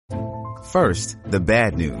First, the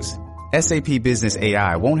bad news. SAP Business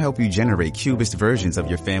AI won't help you generate cubist versions of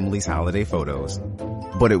your family's holiday photos.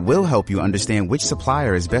 But it will help you understand which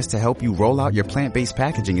supplier is best to help you roll out your plant-based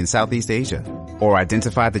packaging in Southeast Asia, or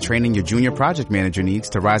identify the training your junior project manager needs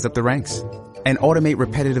to rise up the ranks, and automate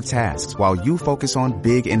repetitive tasks while you focus on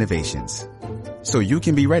big innovations, so you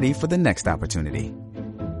can be ready for the next opportunity.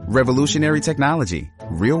 Revolutionary technology,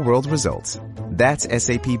 real-world results. That's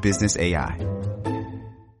SAP Business AI.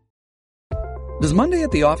 Does Monday at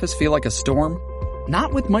the office feel like a storm?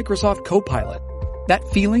 Not with Microsoft Copilot. That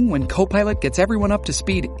feeling when Copilot gets everyone up to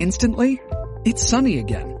speed instantly? It's sunny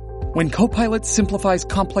again. When Copilot simplifies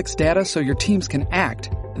complex data so your teams can act,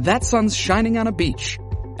 that sun's shining on a beach.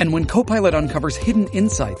 And when Copilot uncovers hidden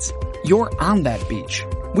insights, you're on that beach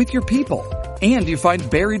with your people, and you find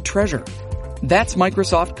buried treasure. That's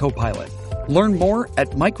Microsoft Copilot. Learn more at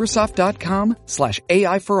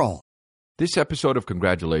Microsoft.com/AI for all. This episode of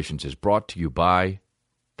Congratulations is brought to you by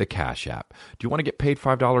the Cash App. Do you want to get paid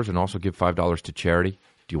 $5 and also give $5 to charity?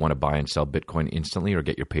 Do you want to buy and sell Bitcoin instantly or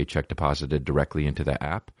get your paycheck deposited directly into the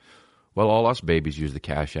app? Well, all us babies use the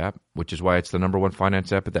Cash App, which is why it's the #1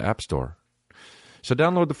 finance app at the App Store. So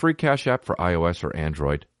download the free Cash App for iOS or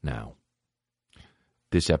Android now.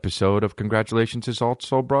 This episode of Congratulations is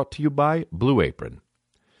also brought to you by Blue Apron.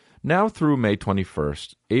 Now through May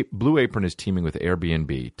 21st, Blue Apron is teaming with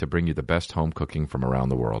Airbnb to bring you the best home cooking from around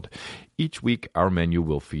the world. Each week, our menu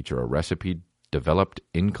will feature a recipe developed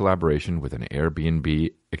in collaboration with an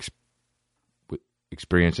Airbnb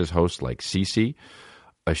experiences host like Cece,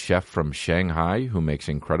 a chef from Shanghai who makes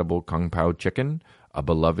incredible Kung Pao chicken, a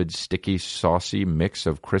beloved sticky, saucy mix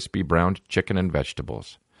of crispy browned chicken and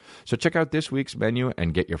vegetables. So check out this week's menu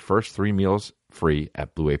and get your first 3 meals free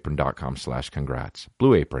at blueapron.com/congrats.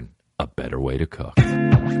 Blue Apron, a better way to cook.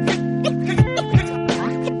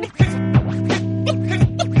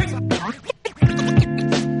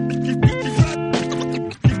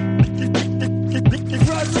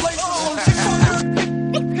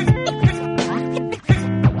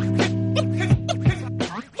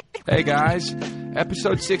 Hey guys,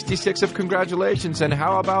 episode 66 of Congratulations, and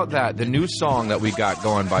how about that? The new song that we got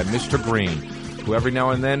going by Mr. Green, who every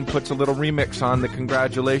now and then puts a little remix on the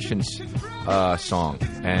Congratulations song.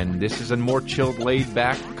 And this is a more chilled,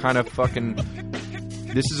 laid-back kind of fucking...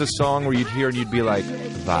 This is a song where you'd hear and you'd be like,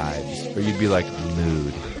 vibes, or you'd be like,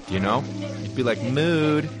 mood, you know? You'd be like,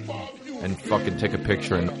 mood, and fucking take a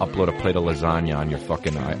picture and upload a plate of lasagna on your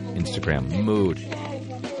fucking Instagram. Mood.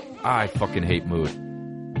 I fucking hate mood.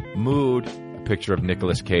 Mood, a picture of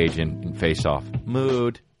Nicolas Cage in Face Off.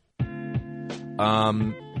 Mood.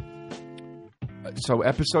 So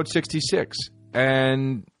episode 66.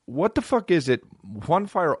 And what the fuck is it? Juan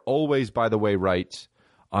Fire always, by the way, writes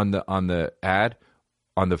on the ad,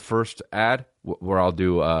 on the first ad, where I'll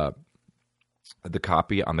do the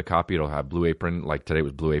copy. On the copy, it'll have Blue Apron, like today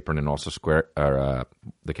was Blue Apron and also Square, or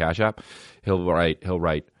the Cash App. He'll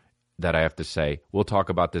write that I have to say, we'll talk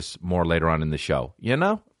about this more later on in the show. You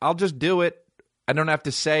know? I'll just do it. I don't have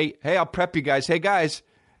to say, hey, I'll prep you guys. Hey, guys,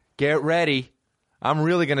 get ready. I'm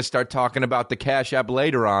really going to start talking about the Cash App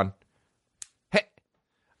later on. Hey.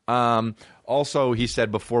 Also, he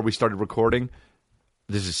said before we started recording,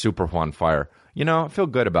 this is super Juan Fire. You know, I feel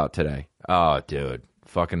good about today. Oh, dude.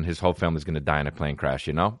 Fucking his whole family's going to die in a plane crash,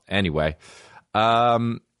 you know? Anyway. Yeah,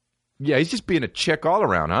 he's just being a chick all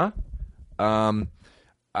around, huh?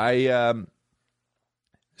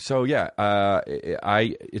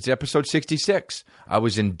 It's episode 66. I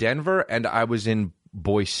was in Denver and I was in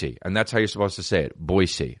Boise, and that's how you're supposed to say it,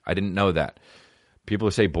 Boise. I didn't know that. People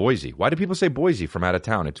say Boise. Why do people say Boise from out of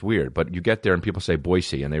town? It's weird, but you get there and people say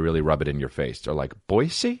Boise, and they really rub it in your face. They're like,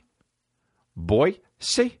 Boise?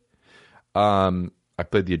 Boise? I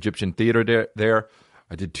played the Egyptian Theater there.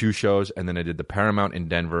 I did 2 shows, and then I did the Paramount in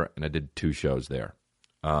Denver, and I did 2 shows there.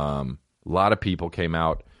 A lot of people came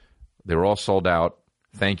out. They were all sold out.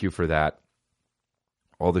 Thank you for that.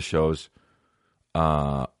 All the shows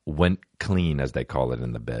went clean, as they call it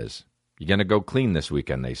in the biz. You're going to go clean this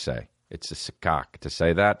weekend, they say. It's a cock to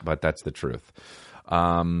say that, but that's the truth.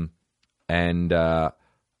 I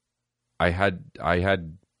had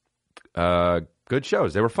good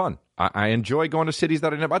shows. They were fun. I enjoy going to cities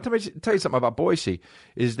that I never. I'll tell you something about Boise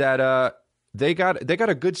is that they got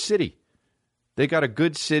a good city. They got a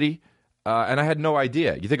good city. And I had no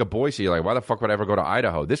idea. You think of Boise, you're like, why the fuck would I ever go to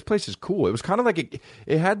Idaho? This place is cool. It was kind of like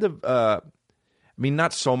it had the,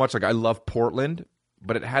 not so much like I love Portland,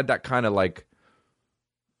 but it had that kind of like,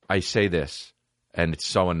 I say this, and it's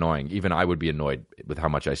so annoying. Even I would be annoyed with how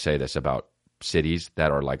much I say this about cities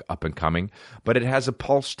that are like up and coming, but it has a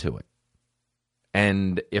pulse to it.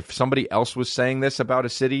 And if somebody else was saying this about a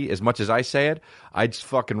city as much as I say it, I'd just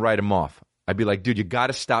fucking write them off. I'd be like, dude, you got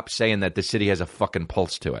to stop saying that the city has a fucking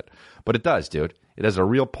pulse to it. But it does, dude. It has a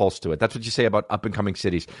real pulse to it. That's what you say about up-and-coming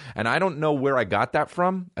cities. And I don't know where I got that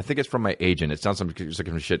from. I think it's from my agent. It sounds like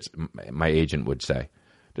some shit my agent would say.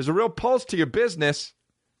 There's a real pulse to your business.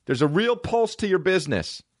 There's a real pulse to your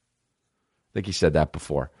business. I think he said that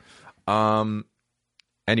before.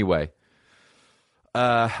 Anyway,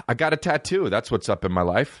 I got a tattoo. That's what's up in my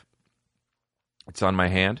life. It's on my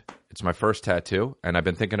hand. It's my first tattoo, and I've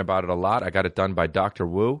been thinking about it a lot. I got it done by Dr.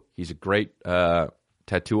 Wu. He's a great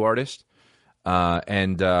tattoo artist.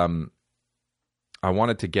 And I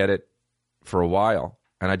wanted to get it for a while,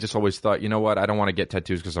 and I just always thought, you know what? I don't want to get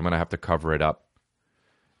tattoos because I'm going to have to cover it up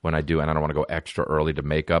when I do, and I don't want to go extra early to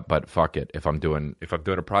makeup, but fuck it. If I'm doing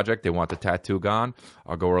a project, they want the tattoo gone,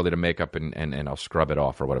 I'll go early to makeup and I'll scrub it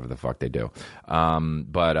off or whatever the fuck they do.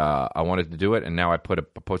 But I wanted to do it, and now I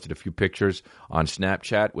posted a few pictures on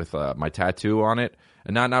Snapchat with my tattoo on it,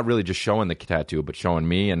 and not really just showing the tattoo, but showing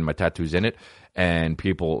me and my tattoos in it. And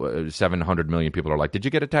people, 700 million people are like, did you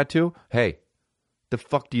get a tattoo? Hey, the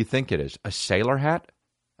fuck do you think it is? A sailor hat?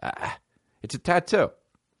 It's a tattoo.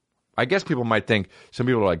 I guess people might think, some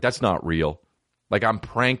people are like, that's not real. Like I'm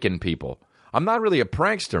pranking people. I'm not really a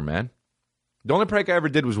prankster, man. The only prank I ever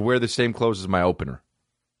did was wear the same clothes as my opener.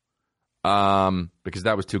 Because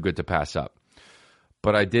that was too good to pass up.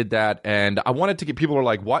 But I did that, and I wanted to get people who are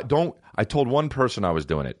like, what? Don't. I told one person I was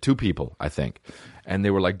doing it. 2 people, I think. And they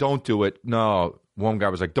were like, don't do it. No. One guy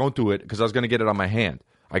was like, don't do it, because I was going to get it on my hand.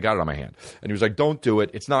 I got it on my hand. And he was like, don't do it.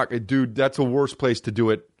 It's not, dude, that's a worse place to do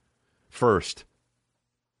it first.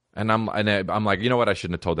 And I'm like, you know what? I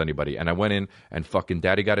shouldn't have told anybody. And I went in, and fucking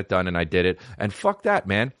daddy got it done, and I did it. And fuck that,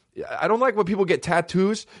 man. I don't like when people get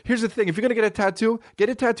tattoos. Here's the thing. If you're going to get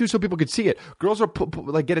a tattoo so people can see it. Girls are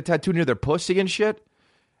like get a tattoo near their pussy and shit.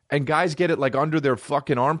 And guys get it like under their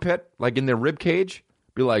fucking armpit, like in their rib cage.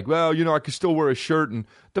 Be like, well, you know, I could still wear a shirt. And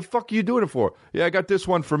the fuck are you doing it for? Yeah, I got this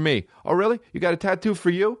one for me. Oh, really? You got a tattoo for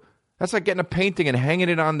you? That's like getting a painting and hanging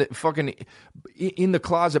it on the fucking in the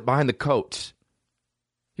closet behind the coats.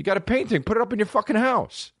 You got a painting, put it up in your fucking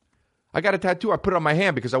house. I got a tattoo, I put it on my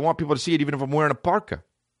hand because I want people to see it even if I'm wearing a parka.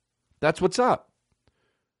 That's what's up.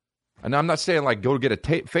 And I'm not saying like go get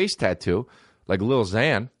a face tattoo like Lil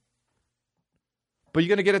Xan. But you're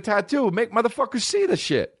going to get a tattoo. Make motherfuckers see the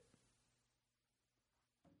shit.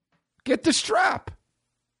 Get the strap.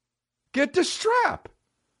 Get the strap.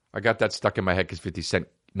 I got that stuck in my head because 50 Cent,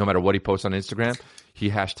 no matter what he posts on Instagram, he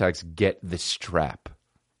hashtags get the strap.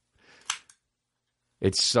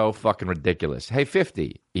 It's so fucking ridiculous. Hey,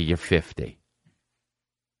 50, you're 50.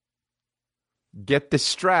 Get the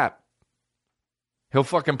strap. He'll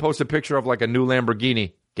fucking post a picture of like a new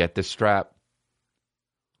Lamborghini. Get the strap.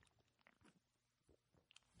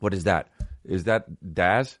 What is that? Is that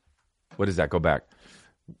Daz? What is that? Go back.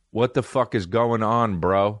 What the fuck is going on,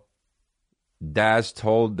 bro? Daz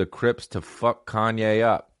told the Crips to fuck Kanye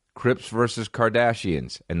up. Crips versus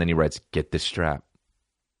Kardashians. And then he writes, get the strap.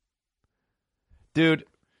 Dude,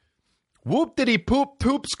 whoop-diddy poop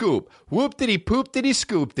poop scoop. Whoop-diddy poop-diddy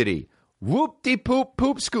scoop-diddy. Whoop-diddy poop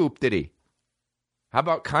poop scoop-diddy. How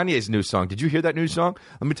about Kanye's new song? Did you hear that new song?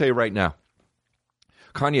 Let me tell you right now.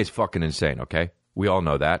 Kanye's fucking insane, okay? We all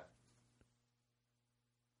know that.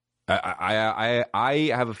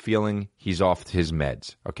 I have a feeling he's off his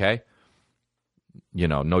meds, okay? You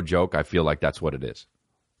know, no joke. I feel like that's what it is.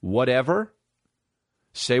 Whatever.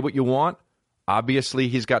 Say what you want. Obviously,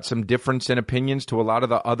 he's got some difference in opinions to a lot of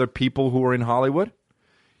the other people who are in Hollywood.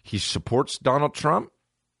 He supports Donald Trump.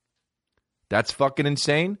 That's fucking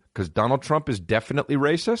insane because Donald Trump is definitely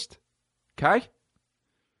racist. Okay?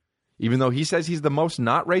 Even though he says he's the most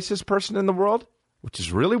not racist person in the world, which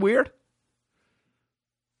is really weird.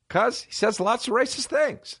 Because he says lots of racist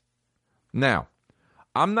things. Now,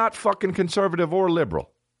 I'm not fucking conservative or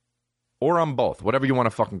liberal. Or I'm both, whatever you want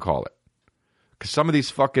to fucking call it. Because some of these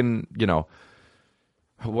fucking, you know,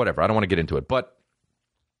 whatever, I don't want to get into it. But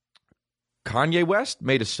Kanye West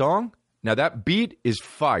made a song. Now that beat is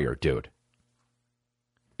fire, dude.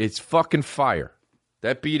 It's fucking fire.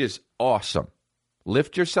 That beat is awesome.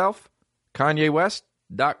 Lift Yourself,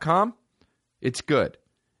 KanyeWest.com. It's good.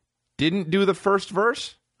 Didn't do the first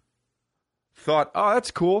verse. Thought, oh,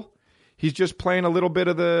 that's cool. He's just playing a little bit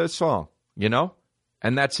of the song, you know?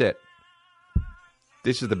 And that's it.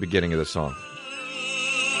 This is the beginning of the song.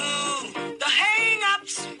 The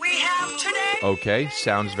hang-ups we have today. Okay,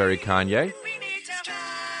 sounds very Kanye.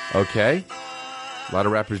 Okay. A lot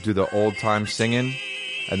of rappers do the old-time singing,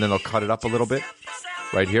 and then they'll cut it up a little bit.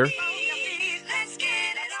 Right here.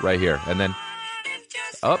 Right here. And then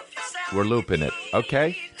up. We're looping it.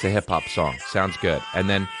 Okay, it's a hip-hop song. Sounds good. And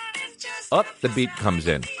then, the beat comes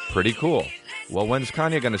in. Pretty cool. Well, when's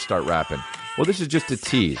Kanye going to start rapping? Well, this is just a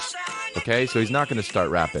tease. Okay, so he's not going to start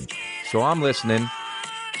rapping. So I'm listening.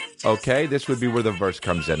 Okay, this would be where the verse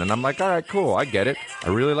comes in. And I'm like, all right, cool, I get it. I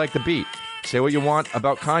really like the beat. Say what you want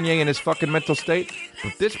about Kanye and his fucking mental state,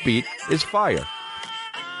 but this beat is fire.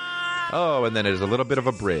 Oh, and then there's a little bit of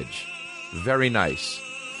a bridge. Very nice.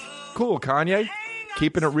 Cool, Kanye.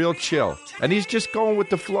 Keeping it real chill. And he's just going with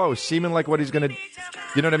the flow, seeming like what he's going to...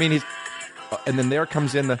 You know what I mean? And then there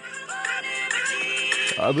comes in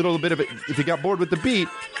a little bit of it. If you got bored with the beat,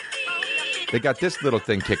 they got this little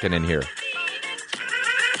thing kicking in here.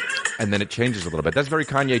 And then it changes a little bit. That's very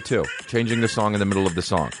Kanye, too. Changing the song in the middle of the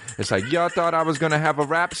song. It's like, y'all thought I was going to have a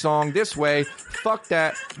rap song this way. Fuck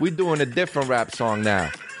that. We're doing a different rap song now.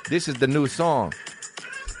 This is the new song.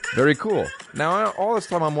 Very cool. Now, all this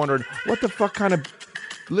time I'm wondering, what the fuck kind of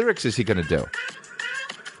lyrics is he going to do?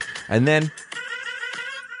 And then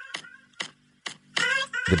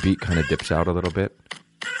the beat kind of dips out a little bit.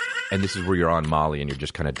 And this is where you're on Molly and you're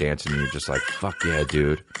just kind of dancing and you're just like, fuck yeah,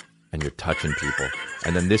 dude. And you're touching people.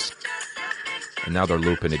 And then and now they're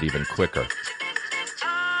looping it even quicker.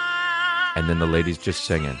 And then the lady's just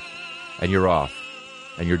singing. And you're off.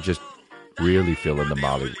 And you're just really feeling the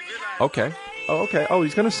Molly. Okay. Oh, okay. Oh,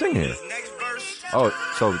 he's going to sing here. Oh,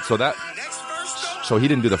 so he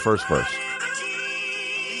didn't do the first verse.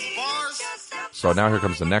 So now here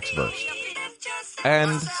comes the next verse.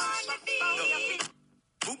 And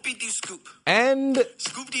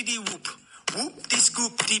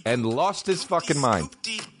lost his fucking mind.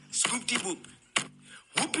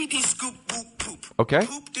 Okay.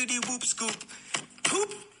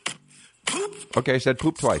 Okay, I said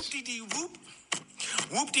poop twice.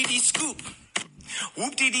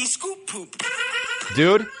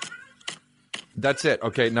 Dude, that's it.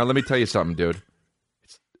 Okay, now let me tell you something, dude.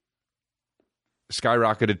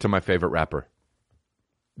 Skyrocketed to my favorite rapper.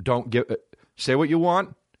 Say what you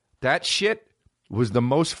want. That shit was the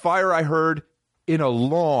most fire I heard in a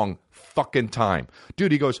long fucking time.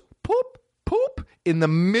 Dude, he goes, poop, poop. In the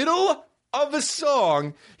middle of a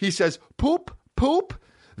song, he says, poop, poop.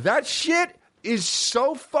 That shit is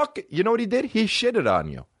so fucking... You know what he did? He shitted on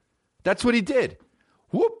you. That's what he did.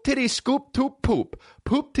 Whoop, titty, scoop, toop, poop.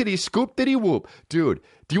 Poop, titty, scoop, titty, whoop. Dude,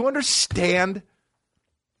 do you understand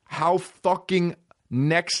how fucking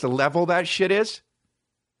next level that shit is?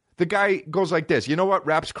 The guy goes like this. You know what?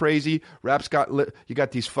 Rap's crazy. Rap's got... You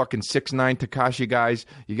got these fucking 6ix9ine Tekashi guys.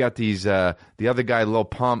 You got these... the other guy, Lil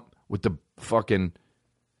Pump, with the fucking...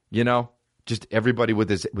 You know? Just everybody with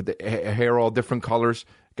the hair all different colors.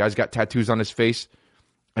 Guy's got tattoos on his face.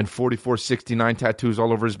 And 4469 tattoos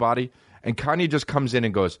all over his body. And Kanye just comes in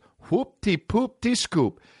and goes, whoop-tee-poop-tee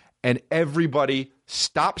scoop. And everybody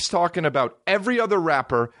stops talking about every other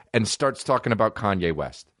rapper and starts talking about Kanye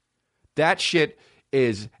West. That shit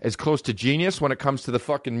is as close to genius when it comes to the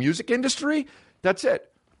fucking music industry. That's it.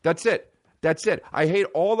 That's it. That's it. I hate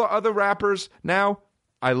all the other rappers now.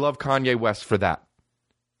 I love Kanye West for that.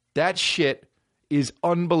 That shit is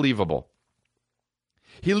unbelievable.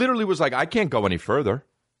 He literally was like, I can't go any further.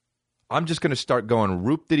 I'm just going to start going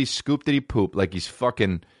roop-diddy, scoop-diddy, poop like he's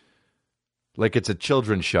fucking, like it's a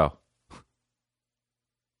children's show.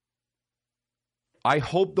 I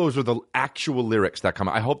hope those are the actual lyrics that come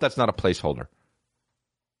out. I hope that's not a placeholder.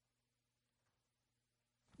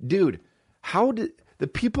 Dude, how did the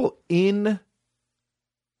people in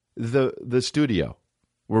the studio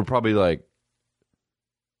were probably like,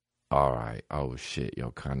 all right, oh shit,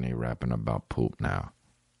 yo, Kanye rapping about poop now.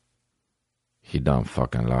 He done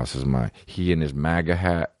fucking lost his mind. He in his MAGA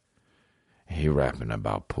hat, he rapping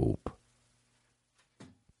about poop.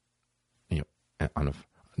 You know,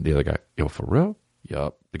 the other guy, yo, for real?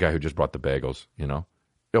 Yup. The guy who just brought the bagels, you know.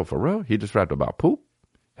 Yo, for real? He just rapped about poop?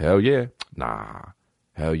 Hell yeah. Nah.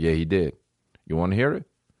 Hell yeah, he did. You want to hear it?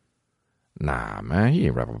 Nah, man, he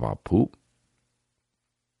ain't rap about poop.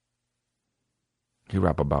 He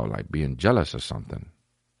rap about, like, being jealous or something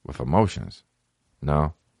with emotions.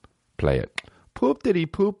 No? Play it. Poop diddy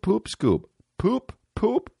poop poop scoop. Poop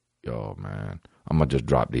poop. Yo, man, I'm going to just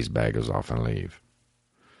drop these baggers off and leave.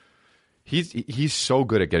 He's so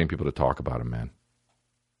good at getting people to talk about him, man.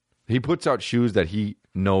 He puts out shoes that he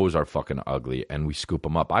knows are fucking ugly, and we scoop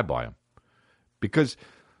them up. I buy them. Because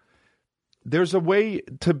there's a way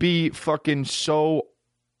to be fucking so...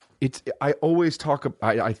 I always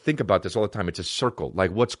I think about this all the time. It's a circle.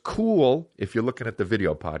 Like, what's cool, if you're looking at the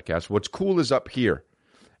video podcast, what's cool is up here.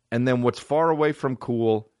 And then what's far away from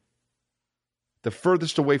cool, the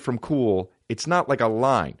furthest away from cool, it's not like a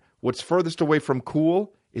line. What's furthest away from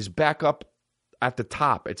cool is back up at the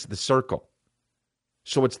top. It's the circle.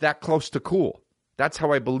 So it's that close to cool. That's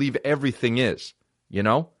how I believe everything is, you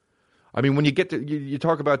know? I mean, when you get to, you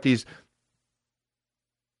talk about these,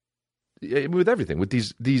 with everything, with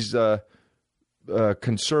these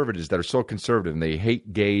conservatives that are so conservative and they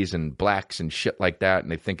hate gays and blacks and shit like that,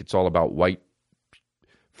 and they think it's all about white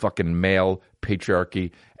fucking male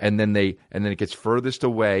patriarchy, and then it gets furthest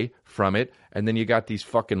away from it, and then you got these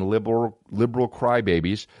fucking liberal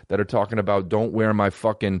crybabies that are talking about don't wear my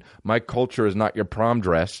culture is not your prom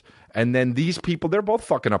dress, and then these people, they're both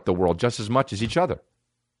fucking up the world just as much as each other.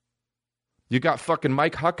 You got fucking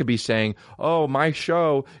Mike Huckabee saying, oh, my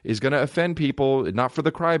show is going to offend people, not for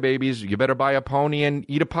the crybabies. You better buy a pony and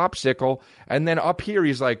eat a popsicle. And then up here,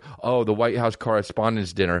 he's like, oh, the White House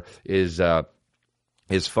Correspondents' Dinner is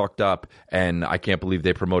fucked up, and I can't believe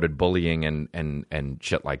they promoted bullying and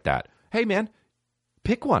shit like that. Hey, man,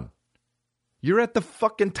 pick one. You're at the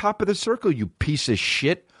fucking top of the circle, you piece of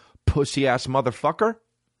shit, pussy-ass motherfucker.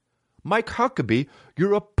 Mike Huckabee,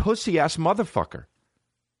 you're a pussy-ass motherfucker.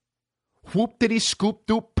 Whoop-diddy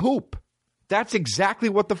scoop-doop poop. That's exactly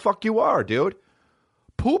what the fuck you are, dude.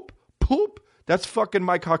 Poop. That's fucking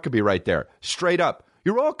Mike Huckabee right there. Straight up.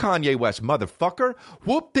 You're all Kanye West, motherfucker.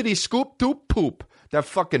 Whoop-diddy scoop-doop poop. That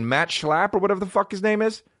fucking Matt Schlapp or whatever the fuck his name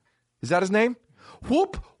is. Is that his name?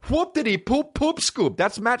 Whoop-diddy poop scoop.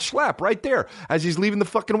 That's Matt Schlapp right there as he's leaving the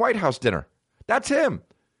fucking White House dinner. That's him.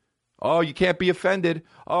 Oh, you can't be offended.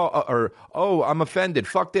 Oh, I'm offended.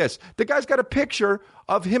 Fuck this. The guy's got a picture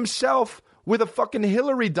of himself with a fucking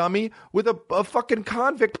Hillary dummy with a fucking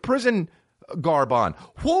convict prison garb on.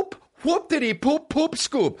 Whoop-diddy poop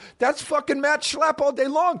scoop. That's fucking Matt Schlapp all day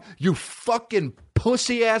long. You fucking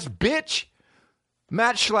pussy-ass bitch.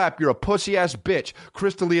 Matt Schlapp, you're a pussy-ass bitch.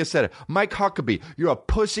 Chris D'Elia said it. Mike Huckabee, you're a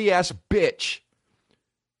pussy-ass bitch.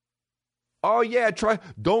 Oh, yeah,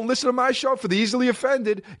 don't listen to my show for the easily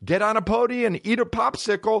offended. Get on a podium and eat a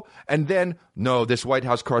popsicle. And then, no, this White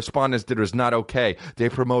House Correspondents' Dinner is not okay. They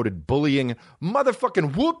promoted bullying.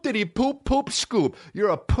 Motherfucking whoop-diddy poop scoop. You're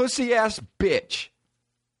a pussy-ass bitch.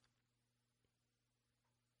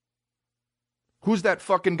 Who's that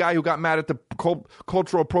fucking guy who got mad at the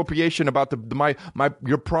cultural appropriation about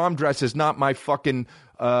your prom dress is not my fucking,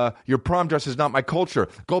 your prom dress is not my culture?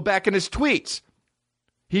 Go back in his tweets.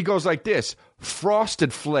 He goes like this,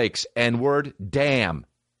 Frosted Flakes, N-word, damn.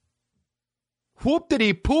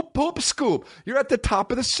 Whoop-diddy poop scoop. You're at the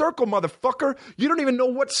top of the circle, motherfucker. You don't even know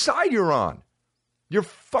what side you're on. You're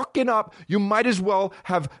fucking up. You might as well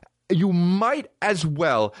have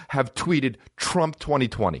tweeted Trump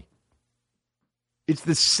 2020. It's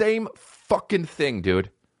the same fucking thing, dude.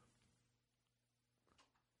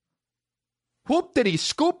 Whoop-diddy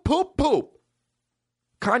scoop poop.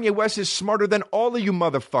 Kanye West is smarter than all of you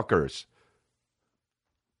motherfuckers.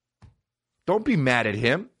 Don't be mad at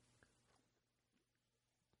him.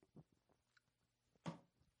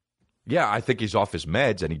 Yeah, I think he's off his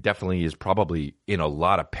meds, and he definitely is probably in a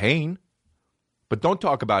lot of pain. But don't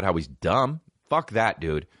talk about how he's dumb. Fuck that,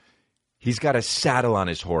 dude. He's got a saddle on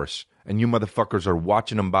his horse, and you motherfuckers are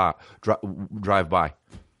watching him drive by.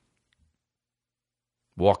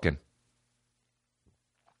 Walking.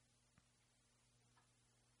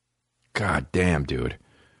 God damn, dude.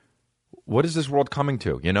 What is this world coming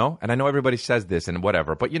to, you know? And I know everybody says this and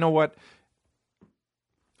whatever, but you know what?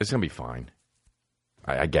 It's going to be fine.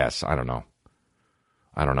 I guess. I don't know.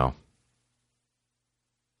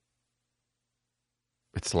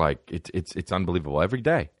 It's like, it's unbelievable. Every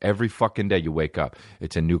day, every fucking day you wake up,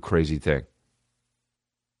 it's a new crazy thing.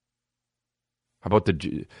 How about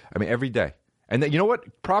every day. And then, you know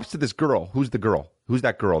what? Props to this girl. Who's the girl? Who's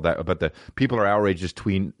that girl? About the people are outraged.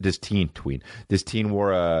 This teen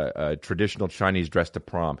wore a traditional Chinese dress to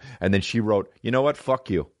prom, and then she wrote, "You know what? Fuck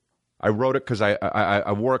you." I wrote it because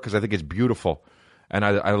I wore it because I think it's beautiful, and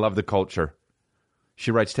I love the culture.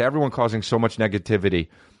 She writes, to everyone causing so much negativity,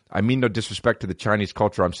 I mean no disrespect to the Chinese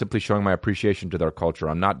culture. I'm simply showing my appreciation to their culture.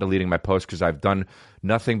 I'm not deleting my post because I've done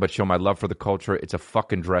nothing but show my love for the culture. It's a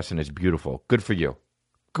fucking dress and it's beautiful. Good for you.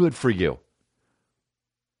 Good for you.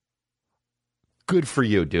 Good for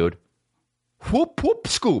you, dude. Whoop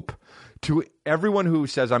scoop. To everyone who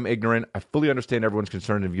says I'm ignorant, I fully understand everyone's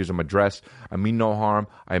concern and views on my dress. I mean no harm.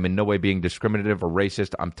 I am in no way being discriminative or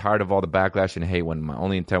racist. I'm tired of all the backlash and hate when my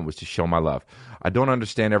only intent was to show my love. I don't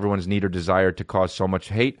understand everyone's need or desire to cause so much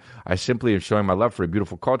hate. I simply am showing my love for a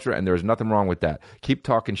beautiful culture, and there is nothing wrong with that. Keep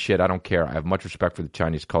talking shit. I don't care. I have much respect for the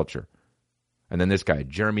Chinese culture. And then this guy,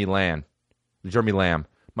 Jeremy Lamb.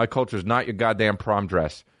 My culture is not your goddamn prom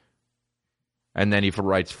dress. And then he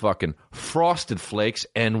writes fucking Frosted Flakes,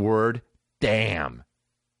 N-word, damn.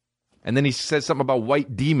 And then he says something about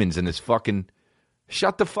white demons in this fucking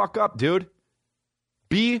Shut the fuck up, dude.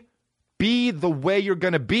 Be the way you're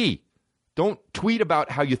going to be. Don't tweet about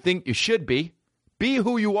how you think you should be. Be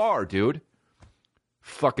who you are, dude.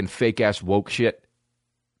 Fucking fake-ass woke shit.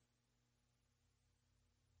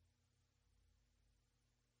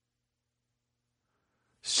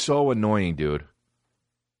 So annoying, dude.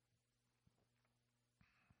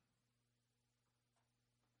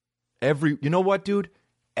 You know what, dude?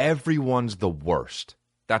 Everyone's the worst.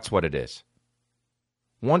 That's what it is.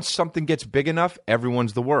 Once something gets big enough,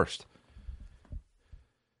 everyone's the worst.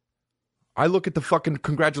 I look at the fucking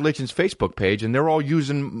congratulations Facebook page, and they're all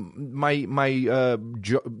using my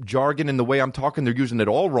jargon and the way I'm talking. They're using it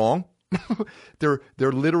all wrong. They're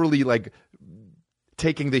literally like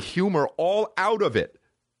taking the humor all out of it.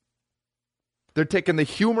 They're taking the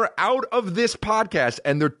humor out of this podcast,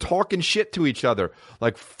 and they're talking shit to each other.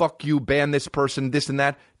 Like, fuck you, ban this person, this and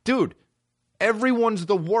that. Dude, everyone's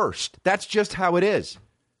the worst. That's just how it is.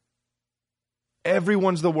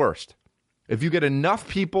 Everyone's the worst. If you get enough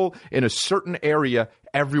people in a certain area,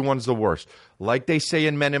 everyone's the worst. Like they say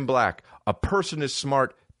in Men in Black, a person is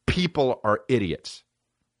smart, people are idiots.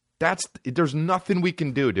 There's nothing we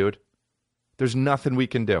can do, dude. There's nothing we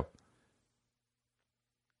can do.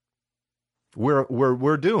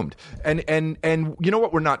 We're doomed. And you know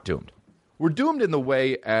what? We're not doomed. We're doomed in the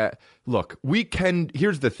way, look,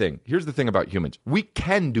 here's the thing about humans. We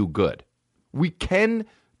can do good. We can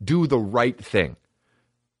do the right thing.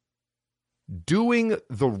 Doing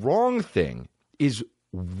the wrong thing is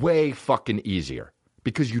way fucking easier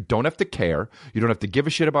because you don't have to care. You don't have to give a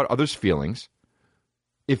shit about others' feelings.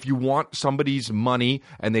 If you want somebody's money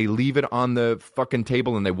and they leave it on the fucking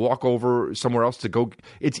table and they walk over somewhere else to go,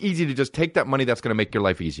 it's easy to just take that money. That's going to make your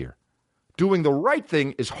life easier. Doing the right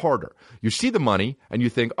thing is harder. You see the money and you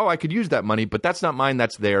think, oh, I could use that money, but that's not mine,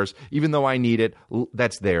 that's theirs. Even though I need it,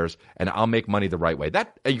 that's theirs, and I'll make money the right way.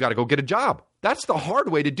 You got to go get a job. That's the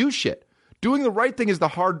hard way to do shit. Doing the right thing is the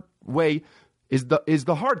hard way, is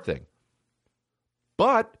the hard thing.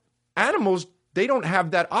 But animals, they don't have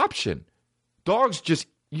that option. Dogs just,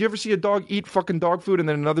 you ever see a dog eat fucking dog food and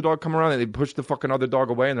then another dog come around and they push the fucking other dog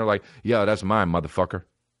away and they're like, yeah, that's mine, motherfucker.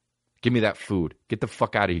 Give me that food. Get the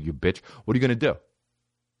fuck out of here, you bitch. What are you going to do?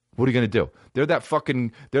 What are you going to do? They're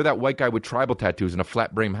that white guy with tribal tattoos and a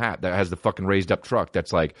flat brim hat that has the fucking raised up truck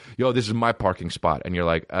that's like, yo, this is my parking spot. And you're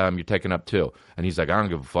like, you're taking up too. And he's like, I don't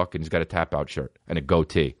give a fuck. And he's got a tap out shirt and a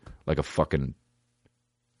goatee. Like a fucking,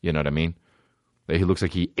 you know what I mean? He looks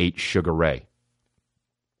like he ate Sugar Ray.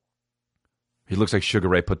 He looks like Sugar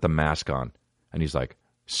Ray put the mask on. And he's like,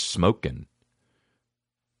 smoking.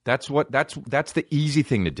 That's the easy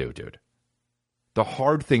thing to do, dude. The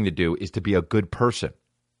hard thing to do is to be a good person.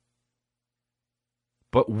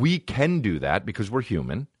 But we can do that because we're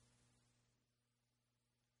human.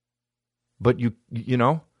 But you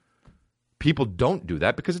know, people don't do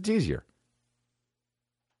that because it's easier.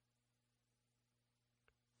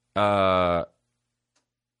 And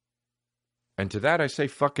to that I say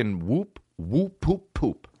fucking whoop, whoop, poop,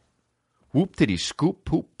 poop. Whoop titty scoop,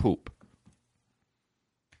 poop, poop.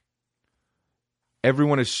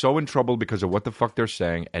 Everyone is so in trouble because of what the fuck they're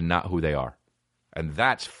saying and not who they are. And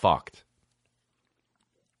that's fucked.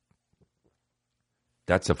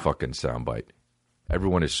 That's a fucking soundbite.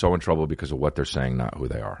 Everyone is so in trouble because of what they're saying, not who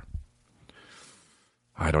they are.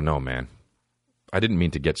 I don't know, man. I didn't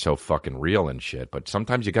mean to get so fucking real and shit, but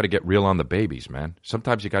sometimes you got to get real on the babies, man.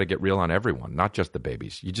 Sometimes you got to get real on everyone, not just the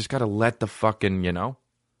babies. You just got to let the fucking, you know.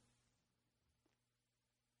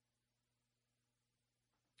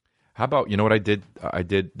 How about, you know what I did?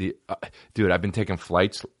 Dude, I've been taking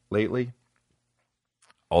flights lately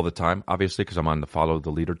all the time, obviously, because I'm on the Follow the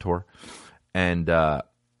Leader tour. And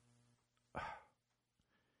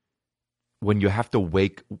when you have to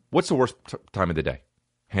wake, what's the worst time of the day?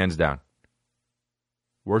 Hands down.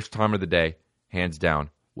 Worst time of the day, hands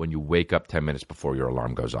down, when you wake up 10 minutes before your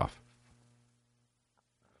alarm goes off.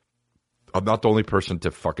 I'm not the only person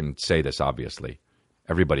to fucking say this, obviously.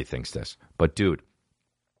 Everybody thinks this. But dude,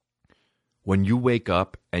 when you wake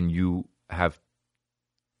up and you have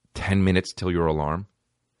 10 minutes till your alarm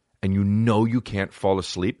and you know you can't fall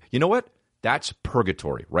asleep, you know what? That's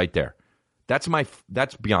purgatory right there. That's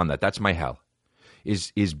beyond that. That's my hell.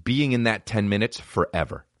 Is being in that 10 minutes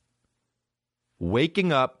forever.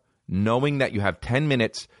 Waking up, knowing that you have 10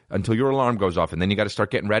 minutes until your alarm goes off, and then you got to start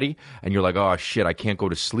getting ready, and you're like, oh, shit, I can't go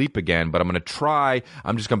to sleep again, but I'm going to try.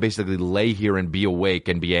 I'm just going to basically lay here and be awake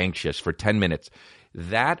and be anxious for 10 minutes.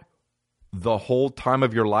 That, the whole time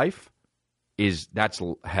of your life, that's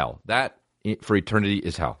hell. That, for eternity,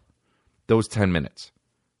 is hell. Those 10 minutes.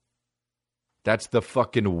 That's the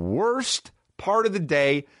fucking worst part of the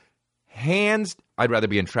day. I'd rather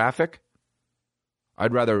be in traffic.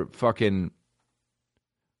 I'd rather fucking...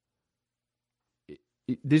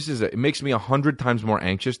 It makes me 100 times more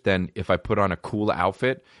anxious than if I put on a cool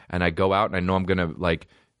outfit and I go out and I know I'm gonna like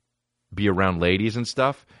be around ladies and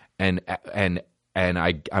stuff, and I'm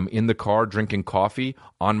in the car drinking coffee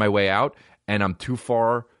on my way out, and I'm too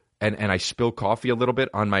far and I spill coffee a little bit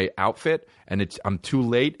on my outfit, and I'm too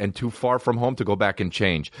late and too far from home to go back and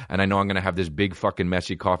change, and I know I'm gonna have this big fucking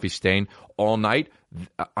messy coffee stain all night.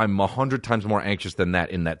 I'm 100 times more anxious than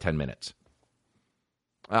that in that 10 minutes.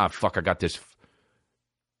 Ah, fuck! I got this.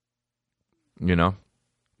 You know,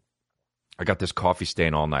 I got this coffee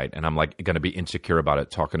stain all night, and I'm like going to be insecure about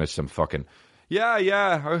it, talking to some fucking,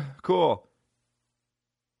 cool.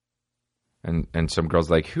 And some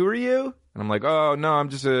girl's like, who are you? And I'm like, oh, no, I'm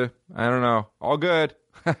just I don't know, all good.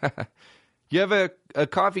 You have a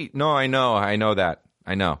coffee? No, I know that.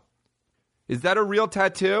 I know. Is that a real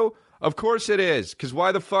tattoo? Of course it is, because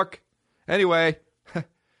why the fuck? Anyway,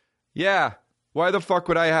 yeah, why the fuck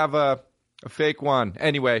would I have a fake one?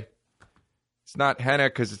 Anyway. It's not henna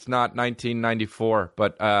because it's not 1994,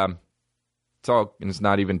 but it's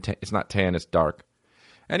not even it's not tan. It's dark.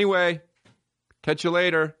 Anyway, catch you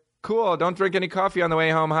later. Cool. Don't drink any coffee on the way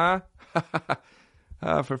home, huh?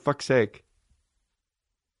 For fuck's sake.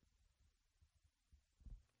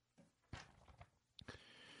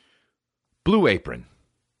 Blue Apron.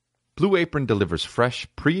 Blue Apron delivers fresh,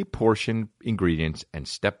 pre-portioned ingredients and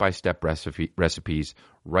step-by-step recipes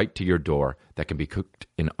right to your door that can be cooked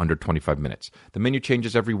in under 25 minutes. The menu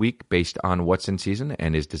changes every week based on what's in season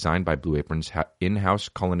and is designed by Blue Apron's in-house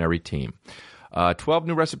culinary team. 12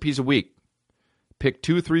 new recipes a week. Pick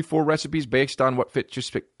 2, 3, 4 recipes based on what fits your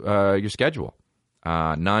schedule.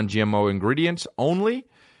 Non-GMO ingredients only,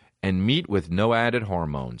 and meat with no added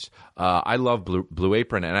hormones. I love Blue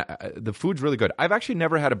Apron, and the food's really good. I've actually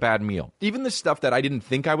never had a bad meal. Even the stuff that I didn't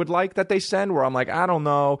think I would like that they send, where I'm like, I don't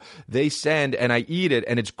know, they send, and I eat it,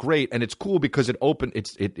 and it's great, and it's cool because it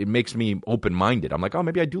makes me open-minded. I'm like, oh,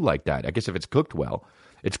 maybe I do like that. I guess if it's cooked well,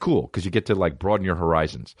 it's cool because you get to like broaden your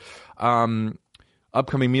horizons.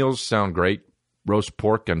 Upcoming meals sound great. Roast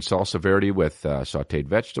pork and salsa verde with sauteed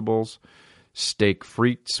vegetables. Steak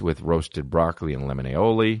frites with roasted broccoli and lemon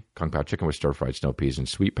aioli, kung pao chicken with stir-fried snow peas and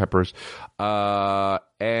sweet peppers,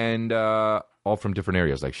 and all from different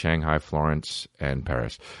areas like Shanghai, Florence, and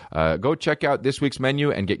Paris. Go check out this week's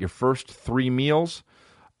menu and get your first 3 meals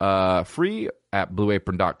free at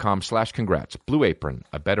blueapron.com/congrats. Blue Apron,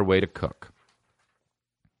 a better way to cook.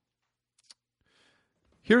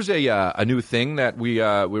 Here's a new thing that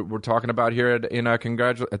we're talking about here at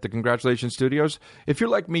the Congratulations Studios. If you're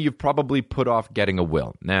like me, you've probably put off getting a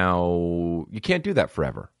will. Now, you can't do that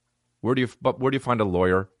forever. Where do you find a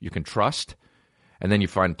lawyer you can trust? And then you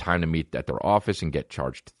find time to meet at their office and get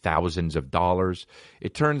charged thousands of dollars.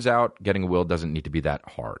 It turns out getting a will doesn't need to be that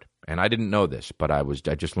hard. And I didn't know this, but I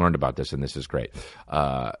just learned about this, and this is great.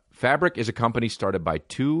 Fabric is a company started by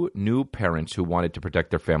 2 new parents who wanted to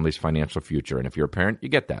protect their family's financial future. And if you're a parent, you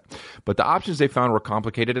get that. But the options they found were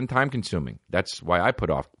complicated and time-consuming. That's why I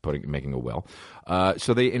put off making a will.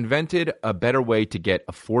 So they invented a better way to get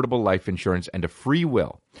affordable life insurance and a free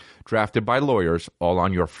will, drafted by lawyers, all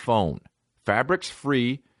on your phone. Fabric's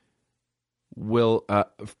free will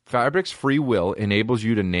enables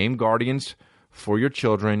you to name guardians for your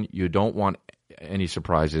children. You don't want any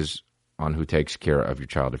surprises on who takes care of your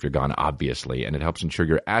child if you're gone, obviously. And it helps ensure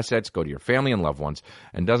your assets go to your family and loved ones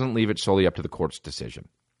and doesn't leave it solely up to the court's decision.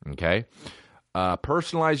 Okay?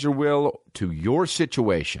 Personalize your will to your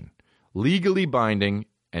situation. Legally binding,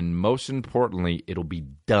 and most importantly, it'll be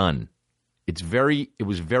done. It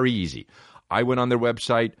was very easy. I went on their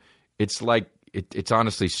website. It's it's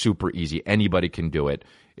honestly super easy. Anybody can do it.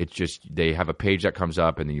 It's just they have a page that comes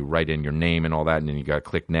up, and then you write in your name and all that, and then you got to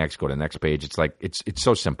click next, go to the next page. It's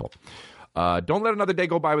so simple. Don't let another day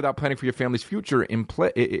go by without planning for your family's future.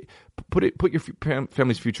 Put your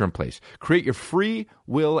family's future in place. Create your free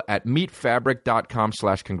will at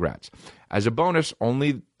meetfabric.com/congrats. As a bonus,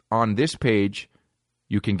 only on this page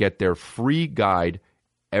you can get their free guide,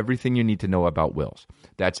 Everything You Need to Know About Wills.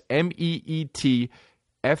 That's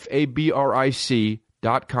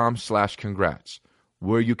meetfabric.com/congrats,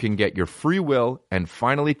 where you can get your free will and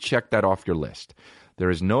finally check that off your list. There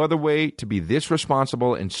is no other way to be this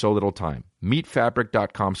responsible in so little time.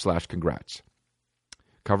 Meetfabric.com/congrats.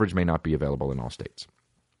 Coverage may not be available in all states.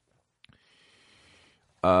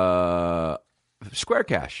 Square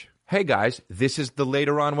Cash. Hey guys, this is the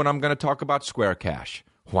later on when I'm going to talk about Square Cash.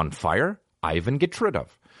 One fire, Ivan get rid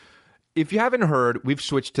of. If you haven't heard, we've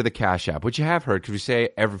switched to the Cash App, which you have heard because we say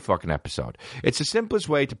every fucking episode. It's the simplest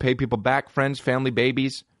way to pay people back, friends, family,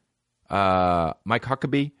 babies, Mike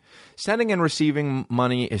Huckabee. Sending and receiving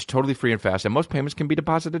money is totally free and fast, and most payments can be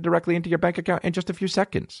deposited directly into your bank account in just a few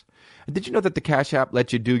seconds. And did you know that the Cash App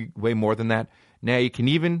lets you do way more than that? Now you can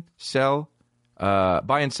even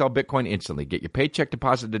buy and sell Bitcoin instantly. Get your paycheck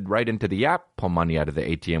deposited right into the app, pull money out of the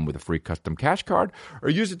ATM with a free custom cash card, or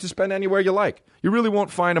use it to spend anywhere you like. You really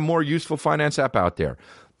won't find a more useful finance app out there.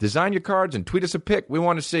 Design your cards and tweet us a pic. We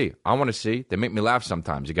want to see. I want to see. They make me laugh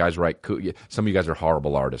sometimes. You guys write. Some of you guys are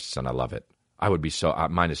horrible artists, and I love it. I would be so.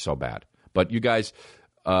 Mine is so bad. But you guys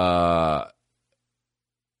practice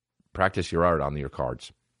your art on your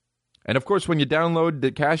cards. And of course, when you download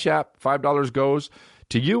the Cash App, $5 goes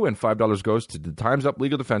to you and $5 goes to the Time's Up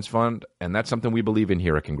Legal Defense Fund. And that's something we believe in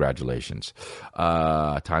here at Congratulations.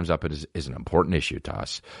 Time's Up is an important issue to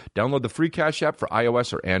us. Download the free Cash App for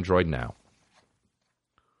iOS or Android now.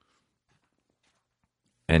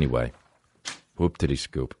 Anyway, whoop-titty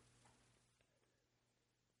scoop.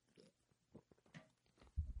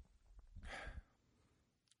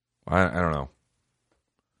 I don't know.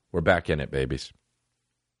 We're back in it, babies.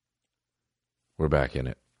 We're back in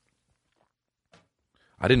it.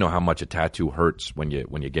 I didn't know how much a tattoo hurts when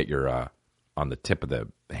you get your on the tip of the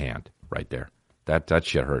hand right there. That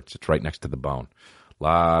shit hurts. It's right next to the bone. A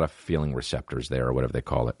lot of feeling receptors there, or whatever they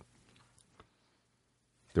call it.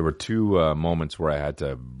 There were two moments where I had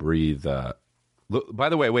to breathe. Look, by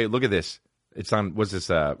the way, wait, look at this. It's on. Was this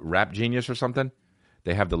Rap Genius or something?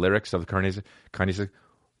 They have the lyrics of Kanye.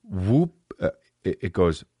 Whoop! It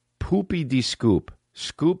goes poopy de scoop,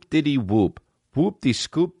 scoop diddy whoop, whoop de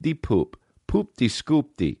scoop de poop, poop de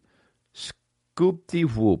scoop de, scoop de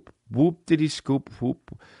whoop, whoop diddy scoop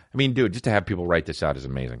whoop. I mean, dude, just to have people write this out is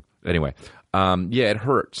amazing. Anyway, yeah, it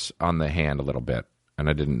hurts on the hand a little bit, and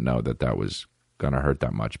I didn't know that was gonna hurt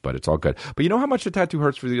that much, but it's all good. But you know how much the tattoo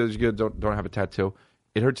hurts for those who don't have a tattoo?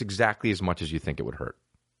 It hurts exactly as much as you think it would hurt.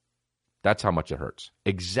 That's how much it hurts.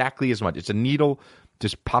 Exactly as much. It's a needle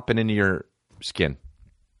just popping into your skin.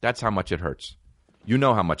 That's how much it hurts. You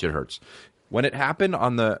know how much it hurts. When it happened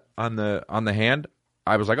on the hand,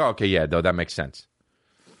 I was like, oh, okay, yeah, though that makes sense.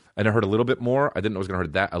 And it hurt a little bit more. I didn't know it was going to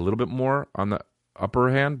hurt that a little bit more on the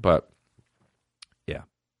upper hand, but yeah,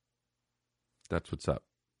 that's what's up.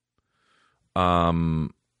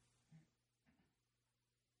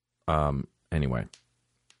 Anyway,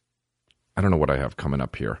 I don't know what I have coming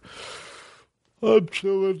up here. I'm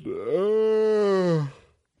chilling.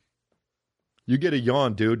 You get a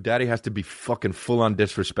yawn, dude. Daddy has to be fucking full-on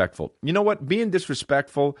disrespectful. You know what? Being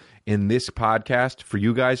disrespectful in this podcast for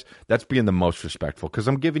you guys, that's being the most respectful because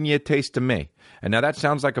I'm giving you a taste of me. And now that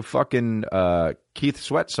sounds like a fucking Keith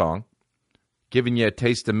Sweat song, giving you a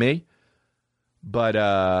taste of me.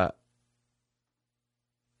 But,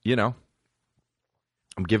 you know,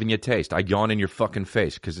 I'm giving you a taste. I yawn in your fucking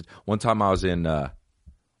face because one time I was in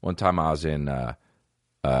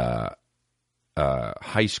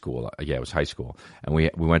high school. Yeah, it was high school. And we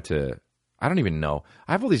went to, I don't even know.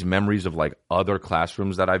 I have all these memories of like other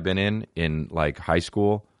classrooms that I've been in like high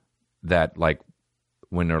school that like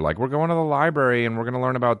when they're like, we're going to the library and we're going to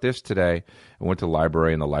learn about this today. I went to the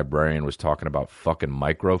library and the librarian was talking about fucking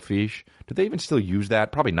microfiche. Do they even still use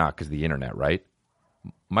that? Probably not because of the internet, right?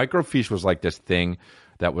 Microfiche was like this thing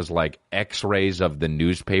that was like x-rays of the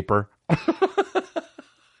newspaper.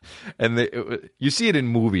 And you see it in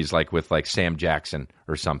movies like with like Sam Jackson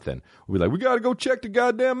or something. We're like, we got to go check the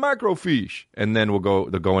goddamn microfiche. And then they'll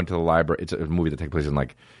go into the library. It's a movie that takes place in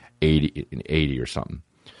like 80 or something.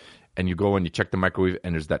 And you go and you check the microwave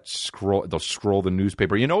and there's that scroll. They'll scroll the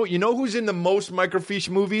newspaper. You know who's in the most microfiche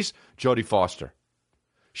movies? Jodie Foster.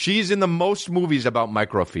 She's in the most movies about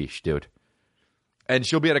microfiche, dude. And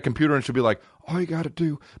she'll be at a computer and she'll be like, all you got to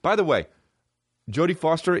do. By the way, Jodie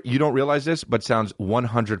Foster, you don't realize this, but sounds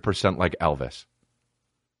 100% like Elvis.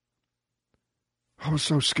 I was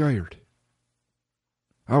so scared.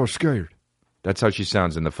 I was scared. That's how she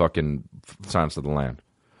sounds in the fucking Silence of the Land.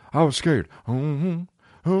 I was scared. Hey,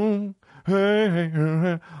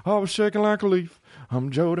 I was shaking like a leaf.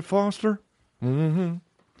 I'm Jodie Foster.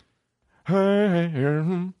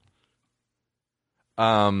 Hey.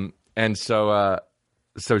 And so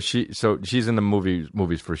she's in the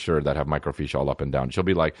movies for sure that have microfiche all up and down. She'll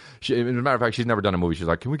be like, as a matter of fact, she's never done a movie. She's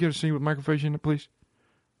like, can we get a scene with microfiche in it, please?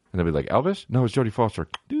 And they'll be like, Elvis? No, it's Jodie Foster.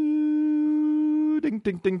 Ding, ding,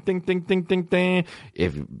 ding, ding, ding, ding, ding, ding.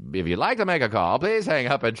 If you'd like to make a call, please hang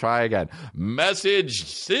up and try again. Message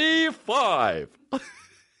C5.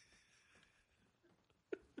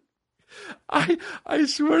 I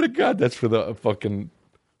swear to God, that's for the fucking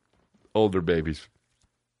older babies.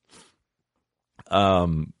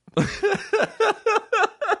 That's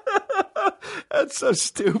so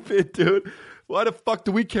stupid, dude. Why the fuck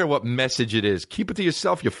do we care what message it is? Keep it to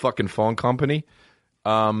yourself, you fucking phone company.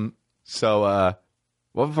 What the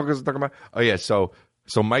fuck was I talking about? Oh yeah, so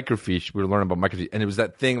microfiche. We were learning about microfiche, and it was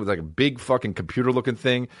that thing. It was like a big fucking computer-looking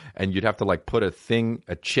thing, and you'd have to like put a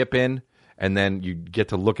chip in, and then you get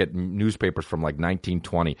to look at newspapers from like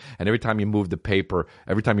 1920. And every time you move the paper,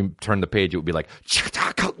 every time you turn the page, it would be like,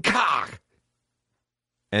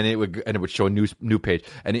 and it would show a new page.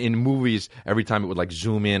 And in movies, every time it would like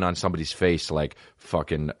zoom in on somebody's face, like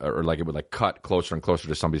fucking, or like it would like cut closer and closer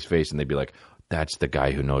to somebody's face, and they'd be like, "That's the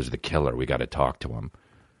guy who knows the killer. We got to talk to him."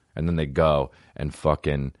 And then they'd go and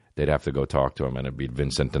fucking, they'd have to go talk to him, and it'd be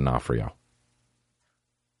Vincent D'Onofrio.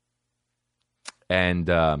 And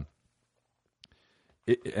so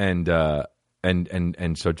Jodie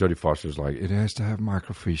Foster's like, it has to have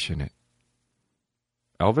microfiche in it.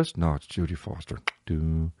 Elvis? No, it's Jodie Foster.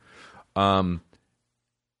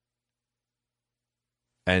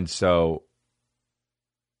 And so,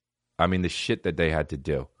 I mean, the shit that they had to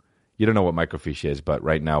do. You don't know what microfiche is, but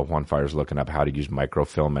right now Juan Fire's looking up how to use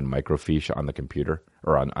microfilm and microfiche on the computer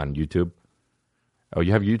or on YouTube. Oh,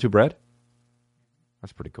 you have YouTube Red?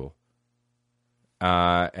 That's pretty cool.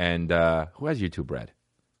 And who has YouTube Red?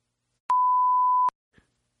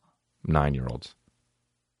 9-year-olds.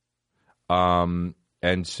 And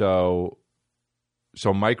so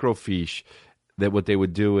microfiche, that what they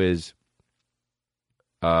would do is,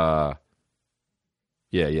 yeah,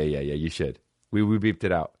 you should. We beeped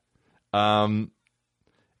it out. I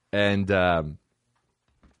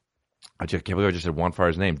can't believe I just said Juan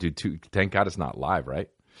Fire's name, dude. Thank God it's not live, right?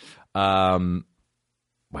 Wow,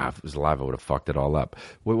 if it was live, I would have fucked it all up.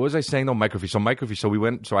 What was I saying though? Microfiche. So microfiche. So we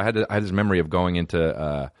went. So I had this memory of going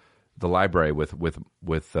into the library with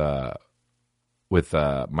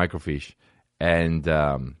microfiche, and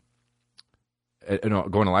going to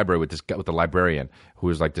the library with this guy, with the librarian who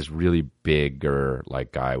was like this really bigger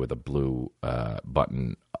like guy with a blue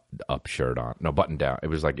button up shirt on, no button down. It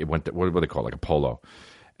was like it went to, what do they call it, like a polo.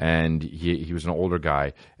 And he was an older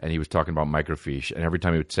guy, and he was talking about microfiche. And every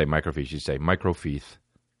time he would say microfiche, he'd say microfiche.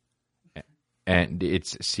 And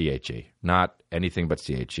it's CHE, not anything but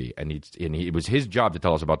CHE. And it was his job to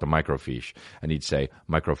tell us about the microfiche. And he'd say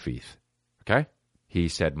microfiche. Okay? He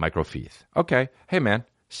said microfiche. Okay. Hey, man,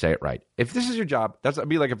 say it right. If this is your job, that'd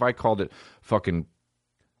be like if I called it fucking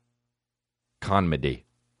comedy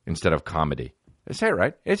instead of comedy. Say it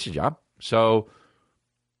right. It's your job. So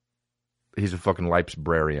he's a fucking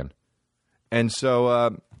librarian. And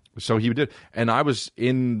so he did. And I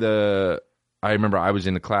remember I was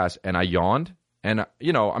in the class and I yawned, and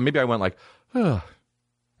maybe I went like, ugh.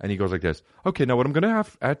 And he goes like this. Okay, now what I'm going to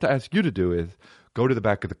have to ask you to do is go to the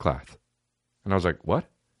back of the class. And I was like, what?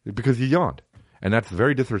 Because you yawned, and that's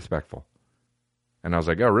very disrespectful. And I was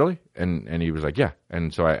like, oh, really? And he was like, yeah.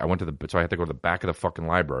 And so I went so I had to go to the back of the fucking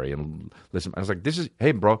library and listen. I was like,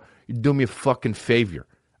 hey, bro, you're doing me a fucking favor.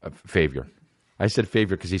 I said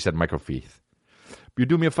favor because he said microfiche. You're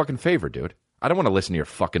doing me a fucking favor, dude. I don't want to listen to your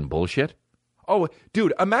fucking bullshit. Oh,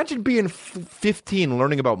 dude, imagine being 15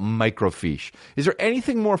 learning about microfiche. Is there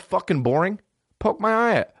anything more fucking boring? Poke my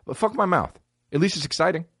eye at, fuck my mouth. At least it's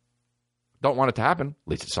exciting. Don't want it to happen. At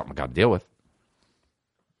least it's something I got to deal with.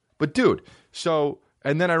 But dude,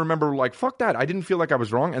 and then I remember like, fuck that. I didn't feel like I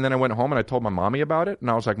was wrong. And then I went home and I told my mommy about it. And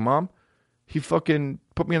I was like, Mom, he fucking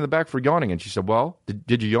put me in the back for yawning. And she said, well,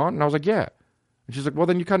 did you yawn? And I was like, yeah. And she's like, well,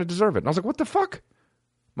 then you kind of deserve it. And I was like, what the fuck?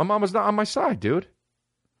 My mom was not on my side, dude.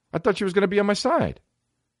 I thought she was going to be on my side.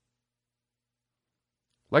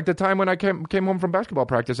 Like the time when I came home from basketball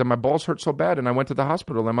practice and my balls hurt so bad and I went to the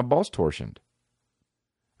hospital and my balls torsioned.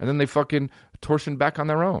 And then they fucking torsioned back on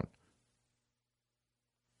their own.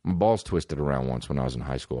 My balls twisted around once when I was in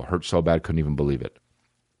high school. It hurt so bad, couldn't even believe it.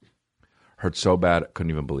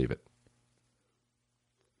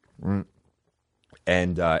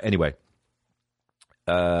 And anyway,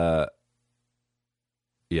 yeah.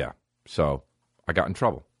 So I got in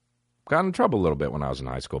trouble. Got in trouble a little bit when I was in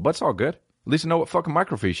high school, but it's all good. At least I know what fucking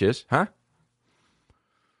microfiche is, huh?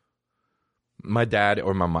 My dad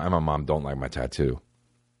or my mom don't like my tattoo.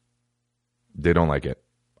 They don't like it.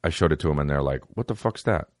 I showed it to them, and they're like, what the fuck's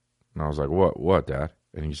that? And I was like, what, Dad?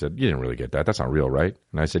 And he said, you didn't really get that. That's not real, right?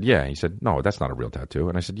 And I said, yeah. And he said, no, that's not a real tattoo.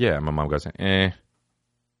 And I said, yeah. And my mom goes, eh. And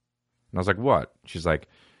I was like, what? She's like,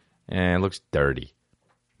 it looks dirty.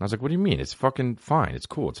 And I was like, what do you mean? It's fucking fine. It's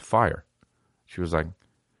cool. It's fire. She was like,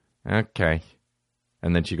 okay.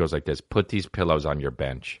 And then she goes like this, put these pillows on your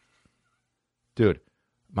bench. Dude,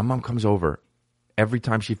 my mom comes over. Every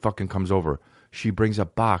time she fucking comes over, she brings a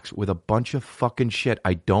box with a bunch of fucking shit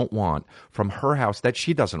I don't want from her house that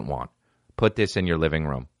she doesn't want. Put this in your living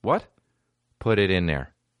room. What? Put it in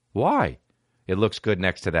there. Why? It looks good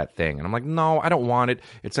next to that thing. And I'm like, no, I don't want it.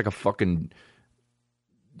 It's like a fucking...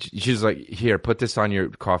 She's like, here, put this on your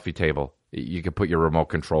coffee table. You can put your remote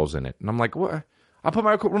controls in it. And I'm like, what? I'll put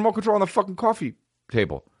my remote control on the fucking coffee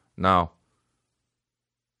table. No.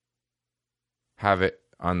 Have it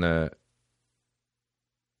on the...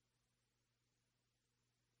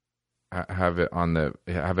 Have it on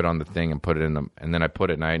the thing and put it in them, and then I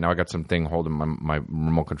put it, and now I got some thing holding my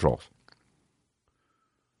remote controls.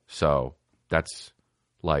 So that's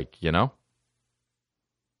like, now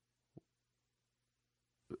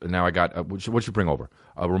I got what you bring over,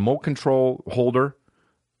 a remote control holder,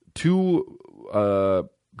 2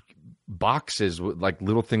 boxes with like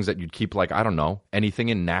little things that you'd keep, like, I don't know, anything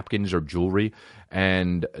in napkins or jewelry,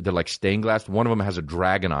 and they're like stained glass. One of them has a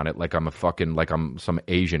dragon on it, like I'm some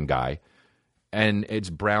Asian guy, and it's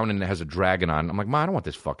brown and it has a dragon on it. I'm like, Ma, I don't want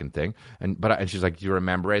this fucking thing. And she's like, do you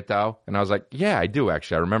remember it though? And I was like, yeah, I do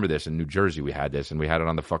actually. I remember this. In New Jersey we had this, and we had it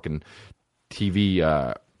on the fucking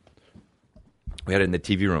TV. We had it in the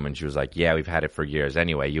TV room, and she was like, yeah, we've had it for years.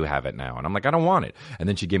 Anyway, you have it now. And I'm like, I don't want it. And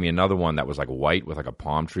then she gave me another one that was like white with like a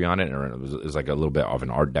palm tree on it, and it was like a little bit of an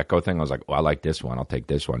Art Deco thing. I was like, I like this one. I'll take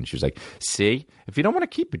this one. And she was like, see, if you don't want to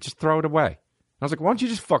keep it, just throw it away. And I was like, why don't you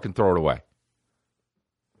just fucking throw it away?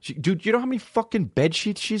 Dude, you know how many fucking bed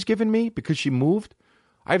sheets she's given me because she moved?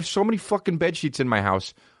 I have so many fucking bed sheets in my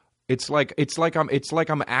house. It's like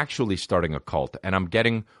I'm actually starting a cult, and I'm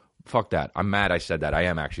getting... Fuck that. I'm mad I said that. I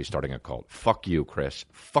am actually starting a cult. Fuck you, Chris.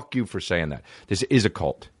 Fuck you for saying that. This is a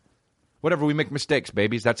cult. Whatever, we make mistakes,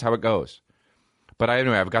 babies. That's how it goes. But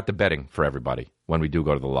anyway, I've got the bedding for everybody when we do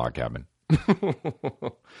go to the log cabin.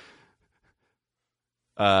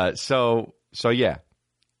 So yeah.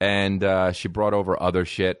 And she brought over other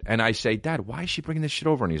shit. And I say, Dad, why is she bringing this shit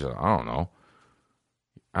over? And he's like, I don't know.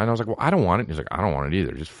 And I was like, well, I don't want it. And he's like, I don't want it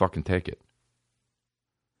either. Just fucking take it.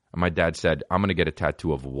 And my dad said, I'm going to get a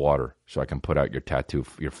tattoo of water so I can put out your tattoo,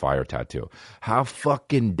 your fire tattoo. How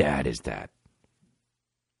fucking dad is that?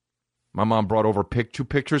 My mom brought over 2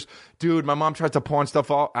 pictures. Dude, my mom tries to pawn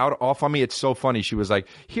stuff off on me. It's so funny. She was like,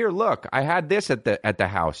 here, look, I had this at the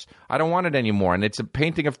house. I don't want it anymore. And it's a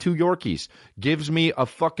painting of 2 Yorkies. Gives me a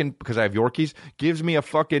fucking, because I have Yorkies, gives me a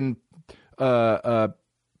fucking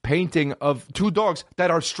painting of 2 dogs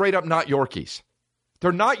that are straight up not Yorkies.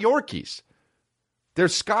 They're not Yorkies. They're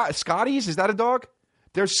Scotties? Is that a dog?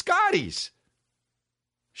 They're Scotties.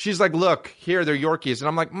 She's like, look, here, they're Yorkies. And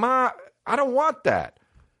I'm like, Ma, I don't want that.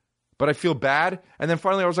 But I feel bad. And then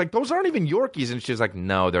finally I was like, those aren't even Yorkies. And she's like,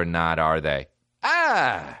 no, they're not, are they?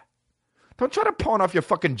 Don't try to pawn off your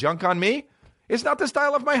fucking junk on me. It's not the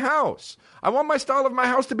style of my house. I want my style of my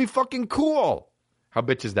house to be fucking cool. How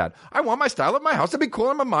bitch is that? I want my style of my house to be cool,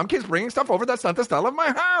 and my mom keeps bringing stuff over that's not the style of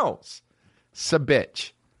my house. It's a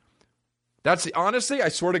bitch. That's honestly, I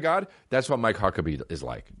swear to God, that's what Mike Huckabee is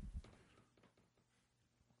like.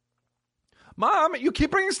 Mom, you keep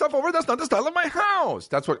bringing stuff over that's not the style of my house.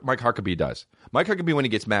 That's what Mike Huckabee does. Mike Huckabee, when he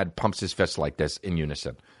gets mad, pumps his fist like this in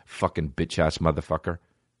unison. Fucking bitch-ass motherfucker.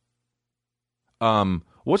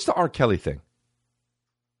 What's the R. Kelly thing?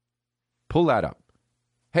 Pull that up.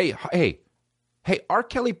 Hey, R.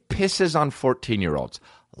 Kelly pisses on 14-year-olds.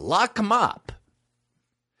 Lock him up.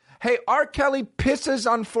 Hey, R. Kelly pisses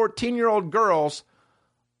on 14-year-old girls.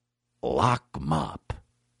 Lock him up.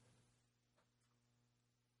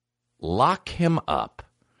 Lock him up.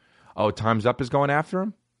 Oh, Time's Up is going after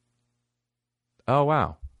him? Oh,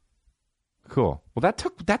 wow. Cool. Well,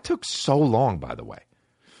 that took so long, by the way.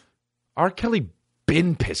 R. Kelly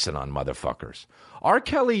been pissing on motherfuckers. R.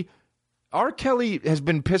 Kelly has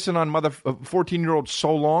been pissing on 14-year-olds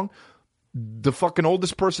so long. The fucking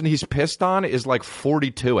oldest person he's pissed on is like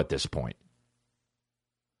 42 at this point.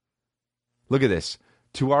 Look at this.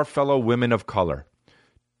 To our fellow women of color,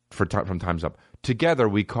 from Time's Up. Together,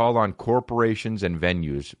 we call on corporations and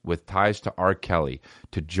venues with ties to R. Kelly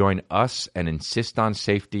to join us and insist on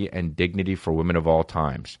safety and dignity for women of all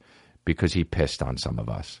times because he pissed on some of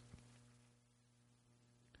us.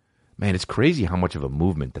 Man, it's crazy how much of a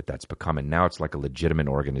movement that's become, and now it's like a legitimate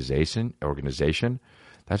organization.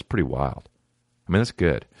 That's pretty wild. I mean, that's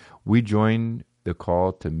good. We join the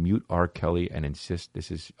call to mute R. Kelly and insist this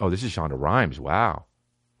is Shonda Rhimes. Wow.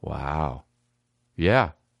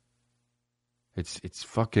 Yeah. It's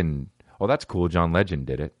fucking, oh, that's cool. John Legend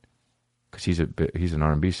did it because he's an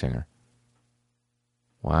R&B singer.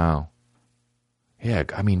 Wow. Yeah,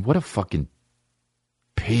 I mean, what a fucking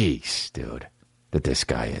piece, dude, that this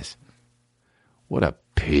guy is. What a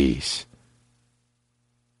piece.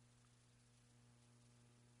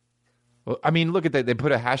 Well, I mean, look at that. They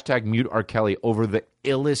put a hashtag mute R. Kelly over the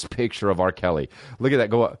illest picture of R. Kelly. Look at that.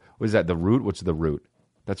 Go up. What is that? The Root? What's the Root?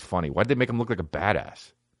 That's funny. Why'd they make him look like a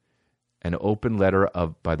badass? An open letter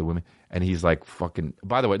by the women, and he's like fucking.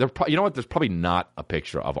 By the way, you know what? There's probably not a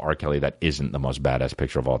picture of R. Kelly that isn't the most badass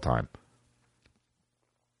picture of all time.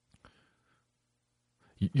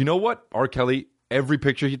 You know what? R. Kelly, every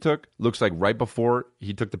picture he took looks like right before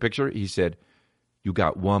he took the picture, he said, "You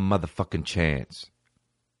got one motherfucking chance.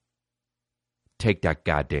 Take that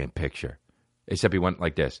goddamn picture." Except he went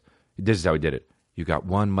like this. This is how he did it. You got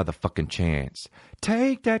one motherfucking chance.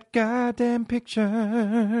 Take that goddamn picture.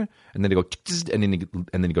 And then he goes, and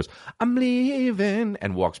then he goes, "I'm leaving,"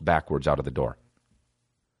 and walks backwards out of the door.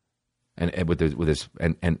 And with his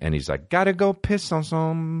and he's like, "Gotta go piss on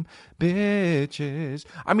some bitches."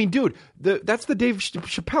 I mean, dude, that's the Dave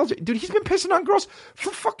Chappelle. Dude, he's been pissing on girls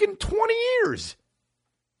for fucking 20 years.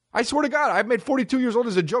 I swear to God, I've made 42 years old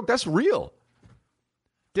as a joke. That's real.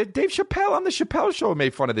 Dave Chappelle on the Chappelle Show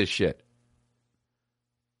made fun of this shit.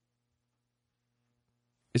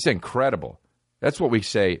 It's incredible. That's what we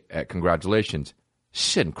say at congratulations.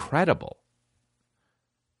 It's incredible.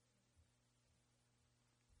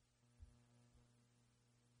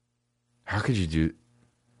 How could you do...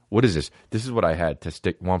 What is this? This is what I had.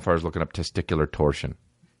 Juanfire's looking up testicular torsion.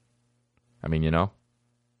 I mean, you know?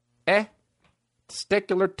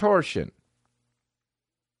 Testicular torsion.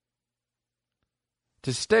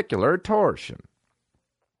 Testicular torsion.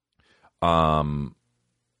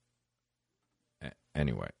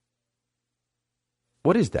 Anyway.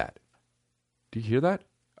 What is that? Do you hear that?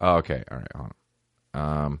 Oh, okay. All right. Hold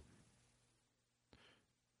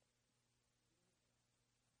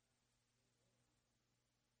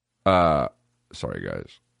on. Sorry,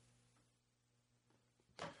 guys.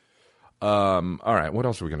 All right. What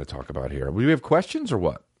else are we going to talk about here? Do we have questions or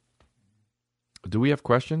what? Do we have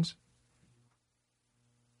questions?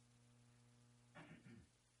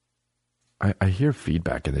 I hear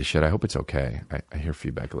feedback in this shit. I hope it's okay. I hear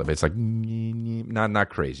feedback a little bit. It's like, not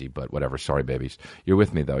crazy, but whatever. Sorry, babies. You're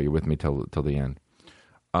with me, though. You're with me till the end.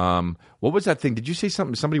 What was that thing? Did you say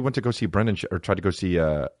something? Somebody went to go see Brendan or tried to go see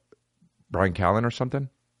Brian Callen or something?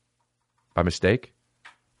 By mistake?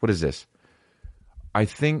 What is this? I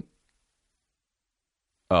think...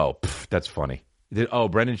 Oh, that's funny.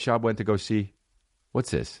 Brendan Schaub went to go see... What's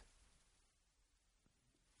this?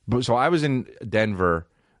 So I was in Denver...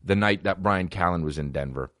 the night that Brian Callen was in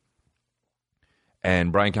Denver.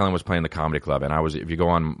 And Brian Callen was playing the comedy club. And if you go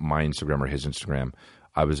on my Instagram or his Instagram,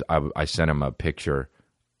 I sent him a picture.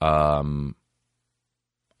 I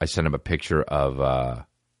sent him a picture of,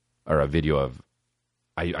 or a video of,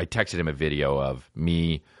 I texted him a video of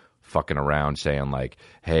me fucking around saying like,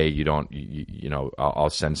 hey, you know, I'll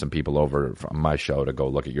send some people over from my show to go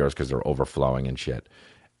look at yours because they're overflowing and shit.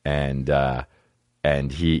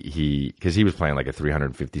 And he because he was playing like a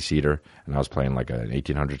 350-seater, and I was playing like an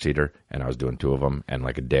 1,800-seater, and I was doing two of them, and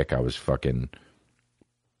like a dick, I was fucking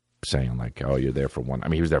saying like, oh, you're there for one. I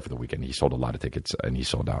mean, he was there for the weekend. He sold a lot of tickets, and he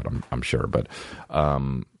sold out, I'm sure. But,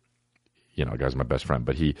 you know, the guy's my best friend.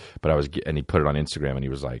 But he put it on Instagram, and he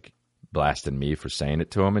was like blasting me for saying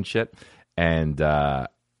it to him and shit.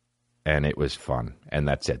 And it was fun. And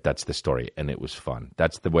that's it. That's the story. And it was fun.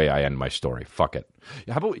 That's the way I end my story. Fuck it.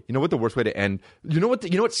 How about, you know what the worst way to end? You know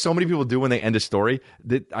what so many people do when they end a story?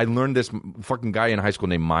 That I learned this fucking guy in high school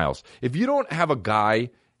named Miles. If you don't have a guy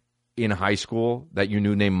in high school that you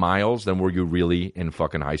knew named Miles, then were you really in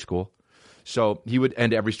fucking high school? So he would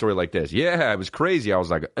end every story like this. Yeah, it was crazy. I was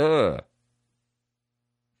like,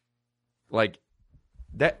 like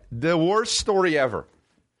that, the worst story ever.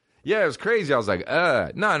 Yeah, it was crazy. I was like,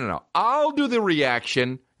 no. I'll do the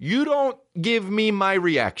reaction. You don't give me my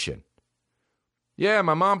reaction. Yeah,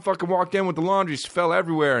 my mom fucking walked in with the laundry, fell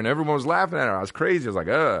everywhere, and everyone was laughing at her. I was crazy. I was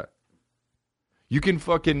like, You can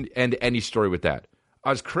fucking end any story with that.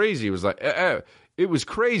 I was crazy. It was like, It was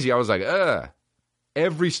crazy. I was like,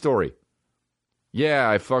 Every story. Yeah,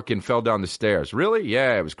 I fucking fell down the stairs. Really?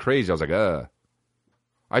 Yeah, it was crazy. I was like,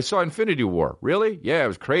 I saw Infinity War. Really? Yeah, it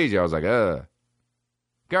was crazy. I was like,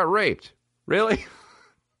 Got raped. Really?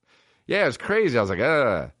 Yeah, it was crazy. I was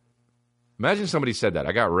like, Imagine somebody said that.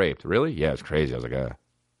 I got raped. Really? Yeah, it's crazy. I was like,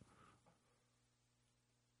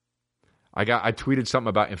 I tweeted something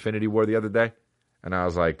about Infinity War the other day, and I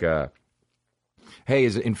was like, hey,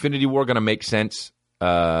 is Infinity War going to make sense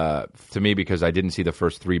to me because I didn't see the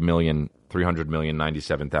first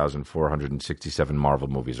 3,300,097,467 Marvel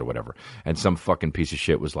movies or whatever. And some fucking piece of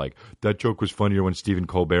shit was like, that joke was funnier when Stephen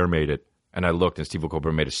Colbert made it. And I looked, and Stephen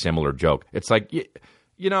Colbert made a similar joke. It's like,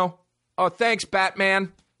 you know, oh, thanks,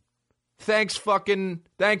 Batman. Thanks,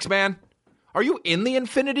 man. Are you in the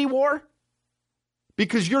Infinity War?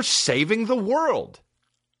 Because you're saving the world.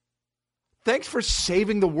 Thanks for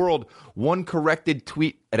saving the world one corrected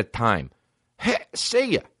tweet at a time. Hey,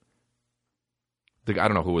 see ya. I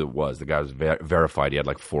don't know who it was. The guy was verified. He had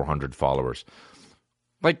like 400 followers.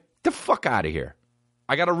 Like, the fuck out of here.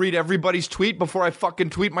 I got to read everybody's tweet before I fucking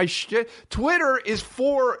tweet my shit. Twitter is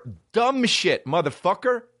for dumb shit,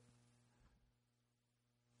 motherfucker.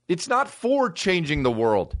 It's not for changing the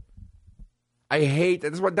world. I hate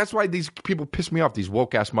that. That's why these people piss me off, these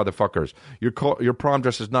woke-ass motherfuckers. Your prom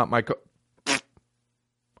dress is not my...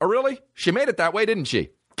 Oh, really? She made it that way, didn't she?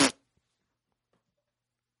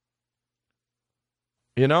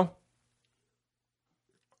 You know?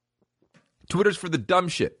 Twitter's for the dumb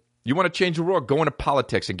shit. You want to change the world? Go into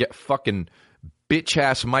politics and get fucking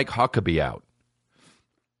bitch-ass Mike Huckabee out.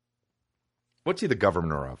 What's he the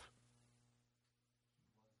governor of?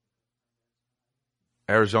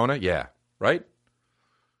 Arizona? Yeah. Right?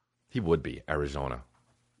 He would be. Arizona.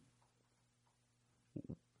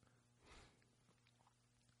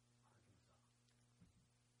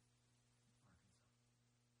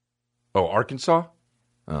 Oh, Arkansas?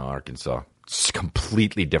 Oh, Arkansas. It's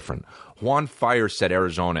completely different. Juan Fire said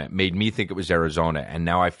Arizona. It made me think it was Arizona, and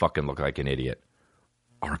now I fucking look like an idiot.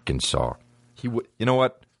 Arkansas. He would. You know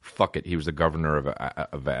what? Fuck it. He was the governor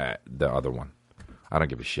of the other one. I don't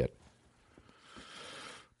give a shit.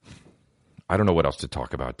 I don't know what else to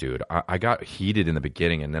talk about, dude. I got heated in the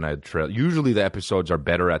beginning, and then I trailed. Usually the episodes are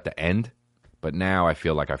better at the end, but now I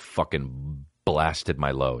feel like I fucking blasted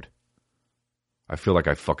my load. I feel like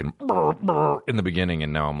I fucking in the beginning,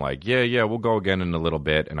 and now I'm like, yeah, we'll go again in a little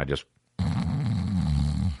bit, and I just...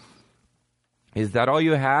 Is that all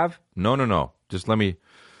you have? No. Just let me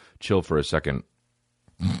chill for a second.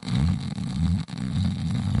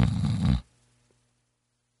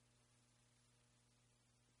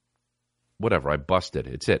 Whatever, I busted.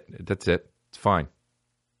 It's it. That's it. It's fine.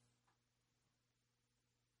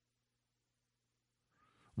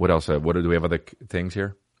 What else? Do we have other things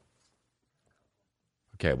here?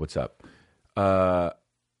 Okay, what's up? Oh,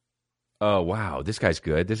 wow, this guy's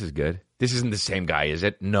good. This is good. This isn't the same guy, is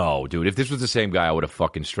it? No, dude. If this was the same guy, I would have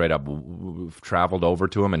fucking straight up traveled over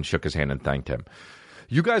to him and shook his hand and thanked him.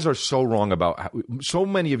 You guys are so wrong about... So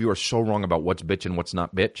many of you are so wrong about what's bitch and what's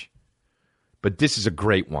not bitch. But this is a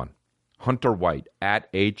great one. Hunter White,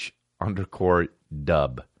 at @H_dub,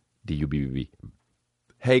 DUBB.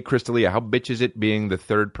 Hey, Crystalia, how bitch is it being the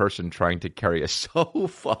third person trying to carry a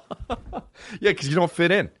sofa? Yeah, because you don't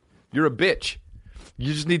fit in. You're a bitch.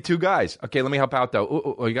 You just need two guys. Okay, let me help out,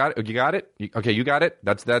 though. Oh, you got it? You got it? Okay, you got it?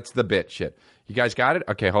 That's the bitch shit. You guys got it?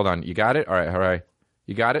 Okay, hold on. You got it? All right.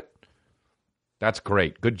 You got it? That's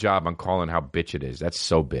great. Good job on calling how bitch it is. That's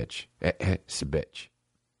so bitch. It's a bitch.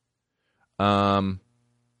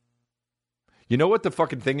 You know what the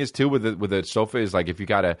fucking thing is too with a sofa is like if you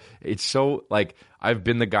gotta. It's so like I've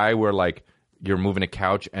been the guy where like you're moving a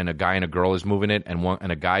couch and a guy and a girl is moving it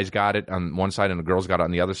and a guy's got it on one side and a girl's got it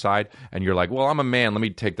on the other side and you're like, well, I'm a man, let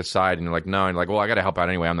me take the side, and you're like, no, and you're like, well, I gotta help out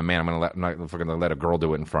anyway. I'm the man. I'm not gonna let a girl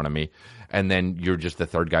do it in front of me, and then you're just the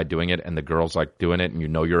third guy doing it, and the girl's like doing it, and you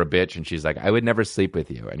know you're a bitch, and she's like, I would never sleep with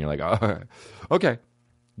you, and you're like, oh, okay,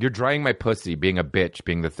 you're drying my pussy, being a bitch,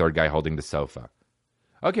 being the third guy holding the sofa.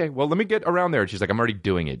 Okay, well, let me get around there. And she's like, I'm already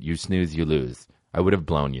doing it. You snooze, you lose. I would have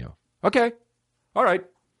blown you. Okay. All right.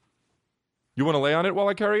 You want to lay on it while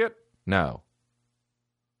I carry it? No.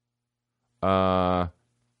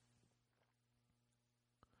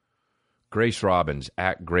 Grace Robbins,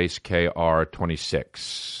 at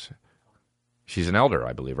GraceKR26. She's an elder,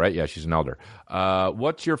 I believe, right? Yeah, she's an elder.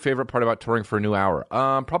 What's your favorite part about touring for a new hour?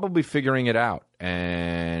 Probably figuring it out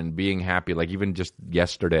and being happy. Like even just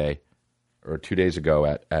yesterday... or 2 days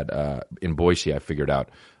ago in Boise, I figured out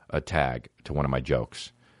a tag to one of my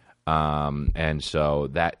jokes. And so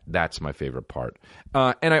that's my favorite part.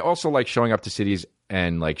 And I also like showing up to cities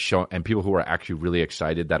and and people who are actually really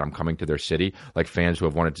excited that I'm coming to their city, like fans who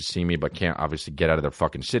have wanted to see me but can't obviously get out of their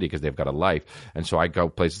fucking city because they've got a life. And so I go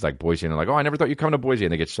places like Boise and they're like, oh, I never thought you'd come to Boise.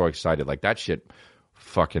 And they get so excited. Like that shit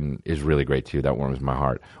fucking is really great too. That warms my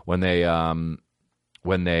heart. When they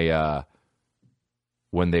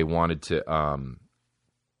wanted to,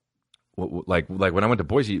 like when I went to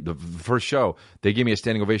Boise, the first show, they gave me a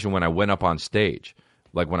standing ovation when I went up on stage.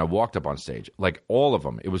 Like when I walked up on stage, like all of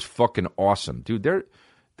them, it was fucking awesome, dude.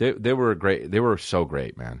 They were great. They were so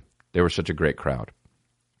great, man. They were such a great crowd.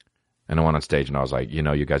 And I went on stage and I was like, you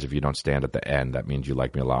know, you guys, if you don't stand at the end, that means you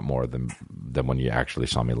like me a lot more than when you actually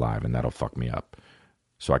saw me live, and that'll fuck me up.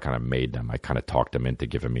 So I kind of made them. I kind of talked them into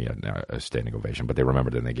giving me a standing ovation, but they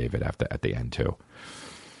remembered and they gave it at the end too.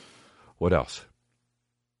 What else?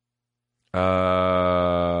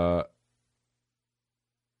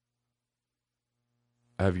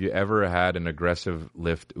 Have you ever had an aggressive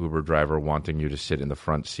Lyft Uber driver wanting you to sit in the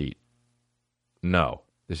front seat? No.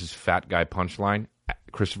 This is Fat Guy Punchline.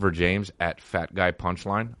 Christopher James at Fat Guy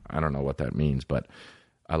Punchline. I don't know what that means, but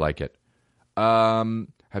I like it.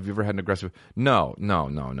 Have you ever had an aggressive? No.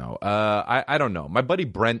 I don't know. My buddy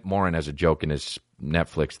Brent Morin has a joke in his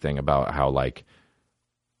Netflix thing about how like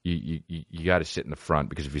you got to sit in the front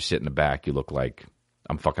because if you sit in the back, you look like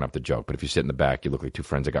I'm fucking up the joke. But if you sit in the back, you look like two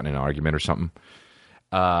friends that got in an argument or something.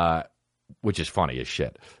 Which is funny as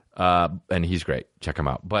shit. And he's great. Check him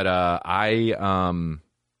out. But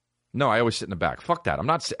no, I always sit in the back. Fuck that. I'm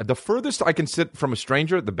not. The furthest I can sit from a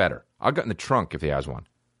stranger, the better. I'll get in the trunk if he has one.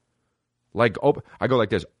 Like, I go like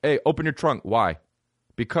this. Hey, open your trunk. Why?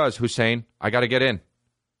 Because, Hussein, I got to get in.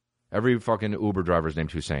 Every fucking Uber driver is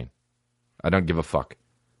named Hussein. I don't give a fuck.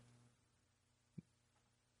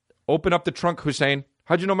 Open up the trunk, Hussein.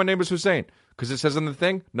 How'd you know my name is Hussein? Because it says on the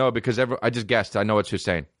thing? No, because I just guessed. I know it's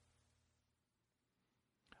Hussein.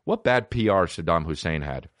 What bad PR Saddam Hussein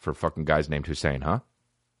had for fucking guys named Hussein, huh?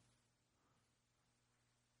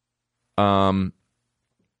 Saddam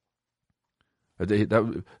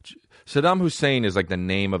Hussein is like the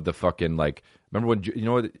name of the fucking, like, remember when, you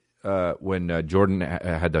know, when Jordan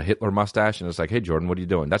had the Hitler mustache and it's like, hey, Jordan, what are you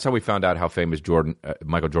doing? That's how we found out how famous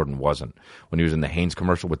Michael Jordan wasn't, when he was in the Hanes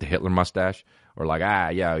commercial with the Hitler mustache. Or like,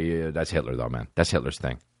 yeah, that's Hitler though, man. That's Hitler's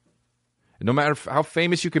thing. And no matter how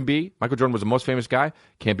famous you can be, Michael Jordan was the most famous guy,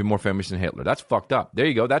 can't be more famous than Hitler. That's fucked up. There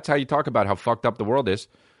you go. That's how you talk about how fucked up the world is.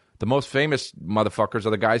 The most famous motherfuckers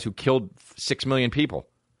are the guys who killed 6 million people.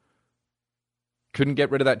 Couldn't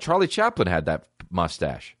get rid of that. Charlie Chaplin had that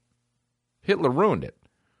mustache. Hitler ruined it.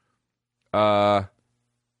 What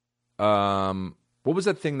was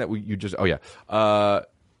that thing that you just... Oh, yeah.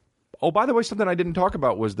 By the way, something I didn't talk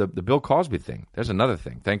about was the Bill Cosby thing. There's another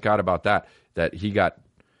thing. Thank God about that he got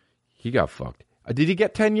fucked. Did he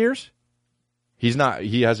get 10 years? He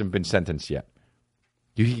hasn't been sentenced yet.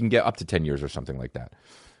 He can get up to 10 years or something like that.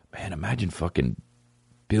 Man, imagine fucking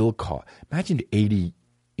Bill Cosby. Imagine 80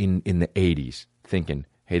 in the 80s thinking,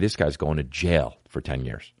 hey, this guy's going to jail for 10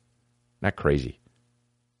 years. Isn't that crazy?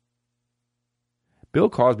 Bill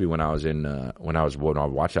Cosby, when I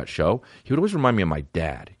watched that show, he would always remind me of my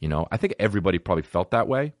dad. You know, I think everybody probably felt that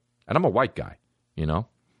way, and I'm a white guy, you know,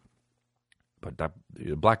 but that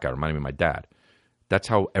black guy reminded me of my dad. That's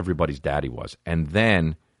how everybody's daddy was. And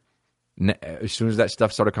then, as soon as that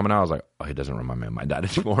stuff started coming out, I was like, oh, he doesn't remind me of my dad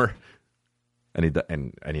anymore, and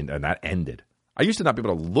that ended. I used to not be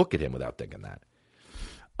able to look at him without thinking that.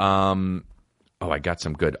 I got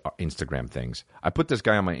some good Instagram things. I put this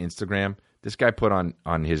guy on my Instagram. This guy put on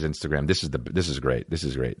his Instagram. This is great. This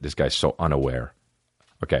is great. This guy's so unaware.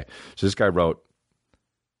 Okay, so this guy wrote,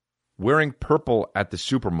 wearing purple at the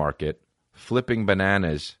supermarket, flipping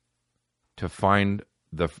bananas to find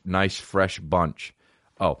the nice fresh bunch.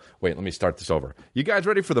 Oh, wait, let me start this over. You guys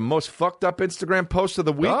ready for the most fucked up Instagram post of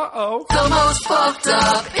the week? Uh-oh. The most fucked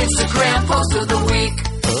up Instagram post of the week.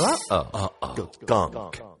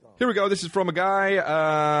 Gunk. Here we go. This is from a guy.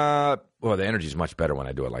 The energy is much better when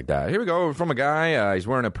I do it like that. Here we go. From a guy. He's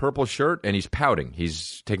wearing a purple shirt and he's pouting.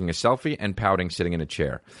 He's taking a selfie and pouting, sitting in a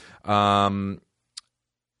chair. And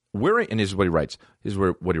this is what he writes.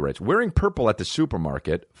 Wearing purple at the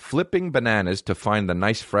supermarket, flipping bananas to find the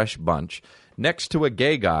nice fresh bunch next to a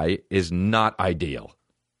gay guy is not ideal.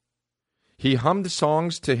 He hummed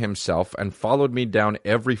songs to himself and followed me down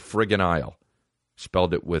every friggin' aisle.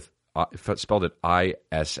 Spelled it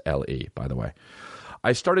I-S-L-E, by the way.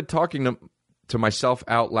 I started talking to myself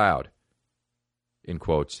out loud. In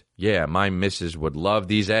quotes, yeah, my missus would love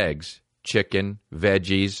these eggs, chicken,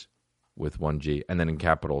 veggies, with one G, and then in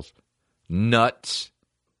capitals, nuts.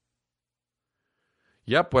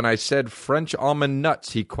 Yep, when I said French almond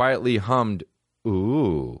nuts, he quietly hummed,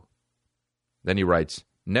 ooh. Then he writes,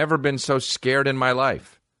 never been so scared in my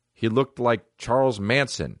life. He looked like Charles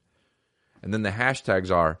Manson. And then the hashtags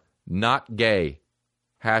are, not gay,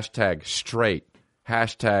 hashtag straight,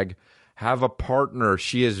 hashtag have a partner,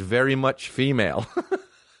 she is very much female,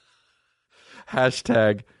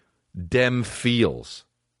 hashtag dem feels,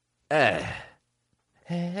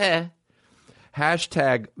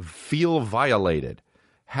 hashtag feel violated,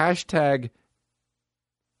 hashtag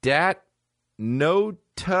dat no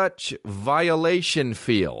touch violation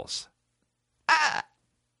feels.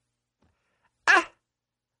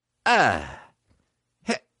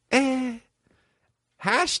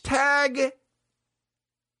 Hashtag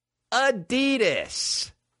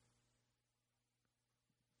Adidas.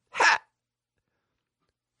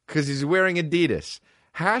 Because he's wearing Adidas.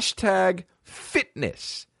 Hashtag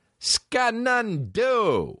fitness.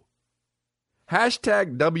 Scanando.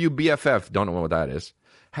 Hashtag WBFF. Don't know what that is.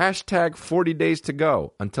 Hashtag 40 days to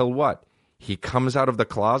go. Until what? He comes out of the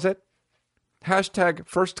closet? Hashtag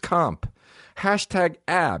first comp. Hashtag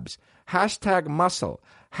abs. Hashtag muscle.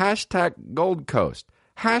 Hashtag Gold Coast.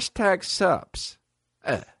 Hashtag subs.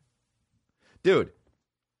 Dude.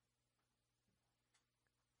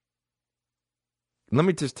 Let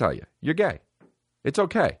me just tell you. You're gay. It's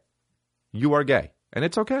okay. You are gay. And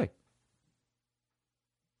it's okay.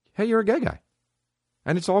 Hey, you're a gay guy.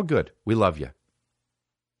 And it's all good. We love you.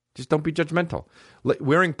 Just don't be judgmental.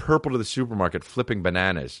 Wearing purple to the supermarket, flipping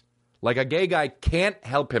bananas. Like a gay guy can't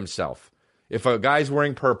help himself if a guy's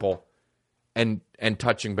wearing purple and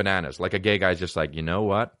touching bananas. Like a gay guy's just like, you know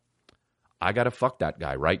what? I got to fuck that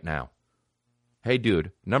guy right now. Hey,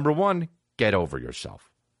 dude, number one, get over yourself.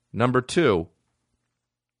 Number two,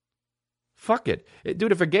 fuck it.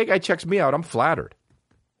 Dude, if a gay guy checks me out, I'm flattered.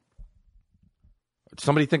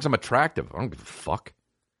 Somebody thinks I'm attractive. I don't give a fuck.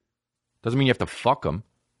 Doesn't mean you have to fuck him.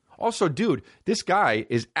 Also, dude, this guy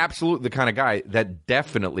is absolutely the kind of guy that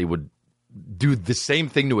definitely would do the same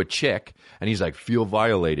thing to a chick, and he's like, feel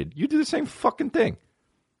violated. You do the same fucking thing.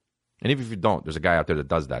 And even if you don't, there's a guy out there that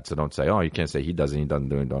does that, so don't say, oh, you can't say he doesn't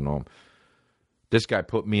do it, don't know him. This guy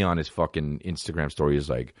put me on his fucking Instagram story. He's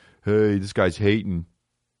like, hey, this guy's hating.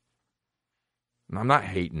 And I'm not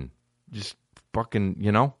hating. Just fucking,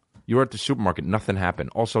 you were at the supermarket, nothing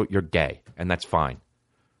happened. Also, you're gay, and that's fine.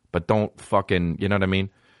 But don't fucking, you know what I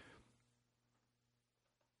mean?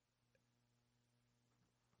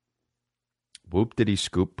 Whoop-diddy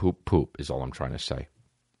scoop poop poop is all I'm trying to say.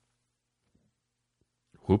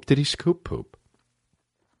 Whoop-diddy scoop poop.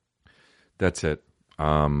 That's it.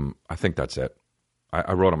 I think that's it.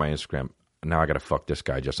 I wrote on my Instagram, now I got to fuck this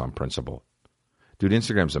guy just on principle. Dude,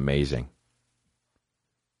 Instagram's amazing.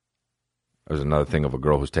 There's another thing of a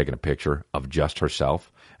girl who's taking a picture of just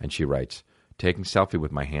herself, and she writes, taking selfie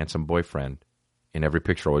with my handsome boyfriend. In every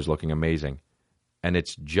picture, always looking amazing. And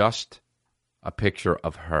it's just a picture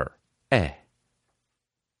of her.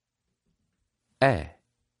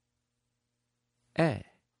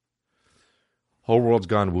 Whole world's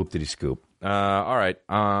gone whoop-diddy scoop. All right.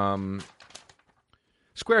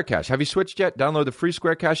 Square Cash. Have you switched yet? Download the free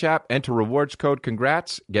Square Cash app. Enter rewards code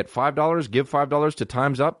CONGRATS. Get $5. Give $5 to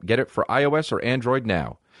Time's Up. Get it for iOS or Android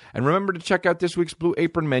now. And remember to check out this week's Blue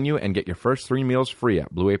Apron menu and get your first 3 meals free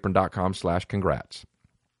at blueapron.com/congrats.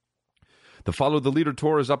 The Follow the Leader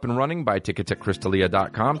tour is up and running. Buy tickets at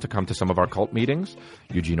Crystalia.com to come to some of our cult meetings.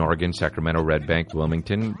 Eugene, Oregon, Sacramento, Red Bank,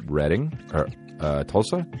 Wilmington, Redding,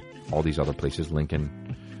 Tulsa, all these other places,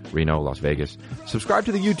 Lincoln, Reno, Las Vegas. Subscribe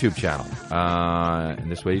to the YouTube channel.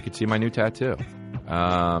 And this way you can see my new tattoo.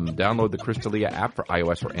 Download the Crystalia app for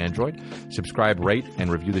iOS or Android. Subscribe, rate,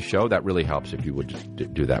 and review the show. That really helps. If you would just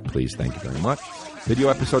do that, please. Thank you very much. Video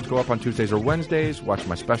episodes go up on Tuesdays or Wednesdays. Watch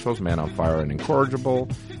my specials, Man on Fire and Incorrigible.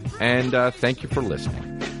 And thank you for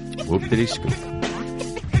listening. Whoop-diddy scoop.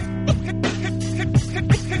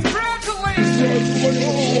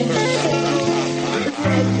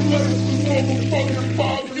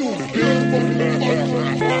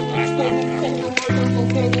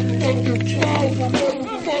 Congratulations.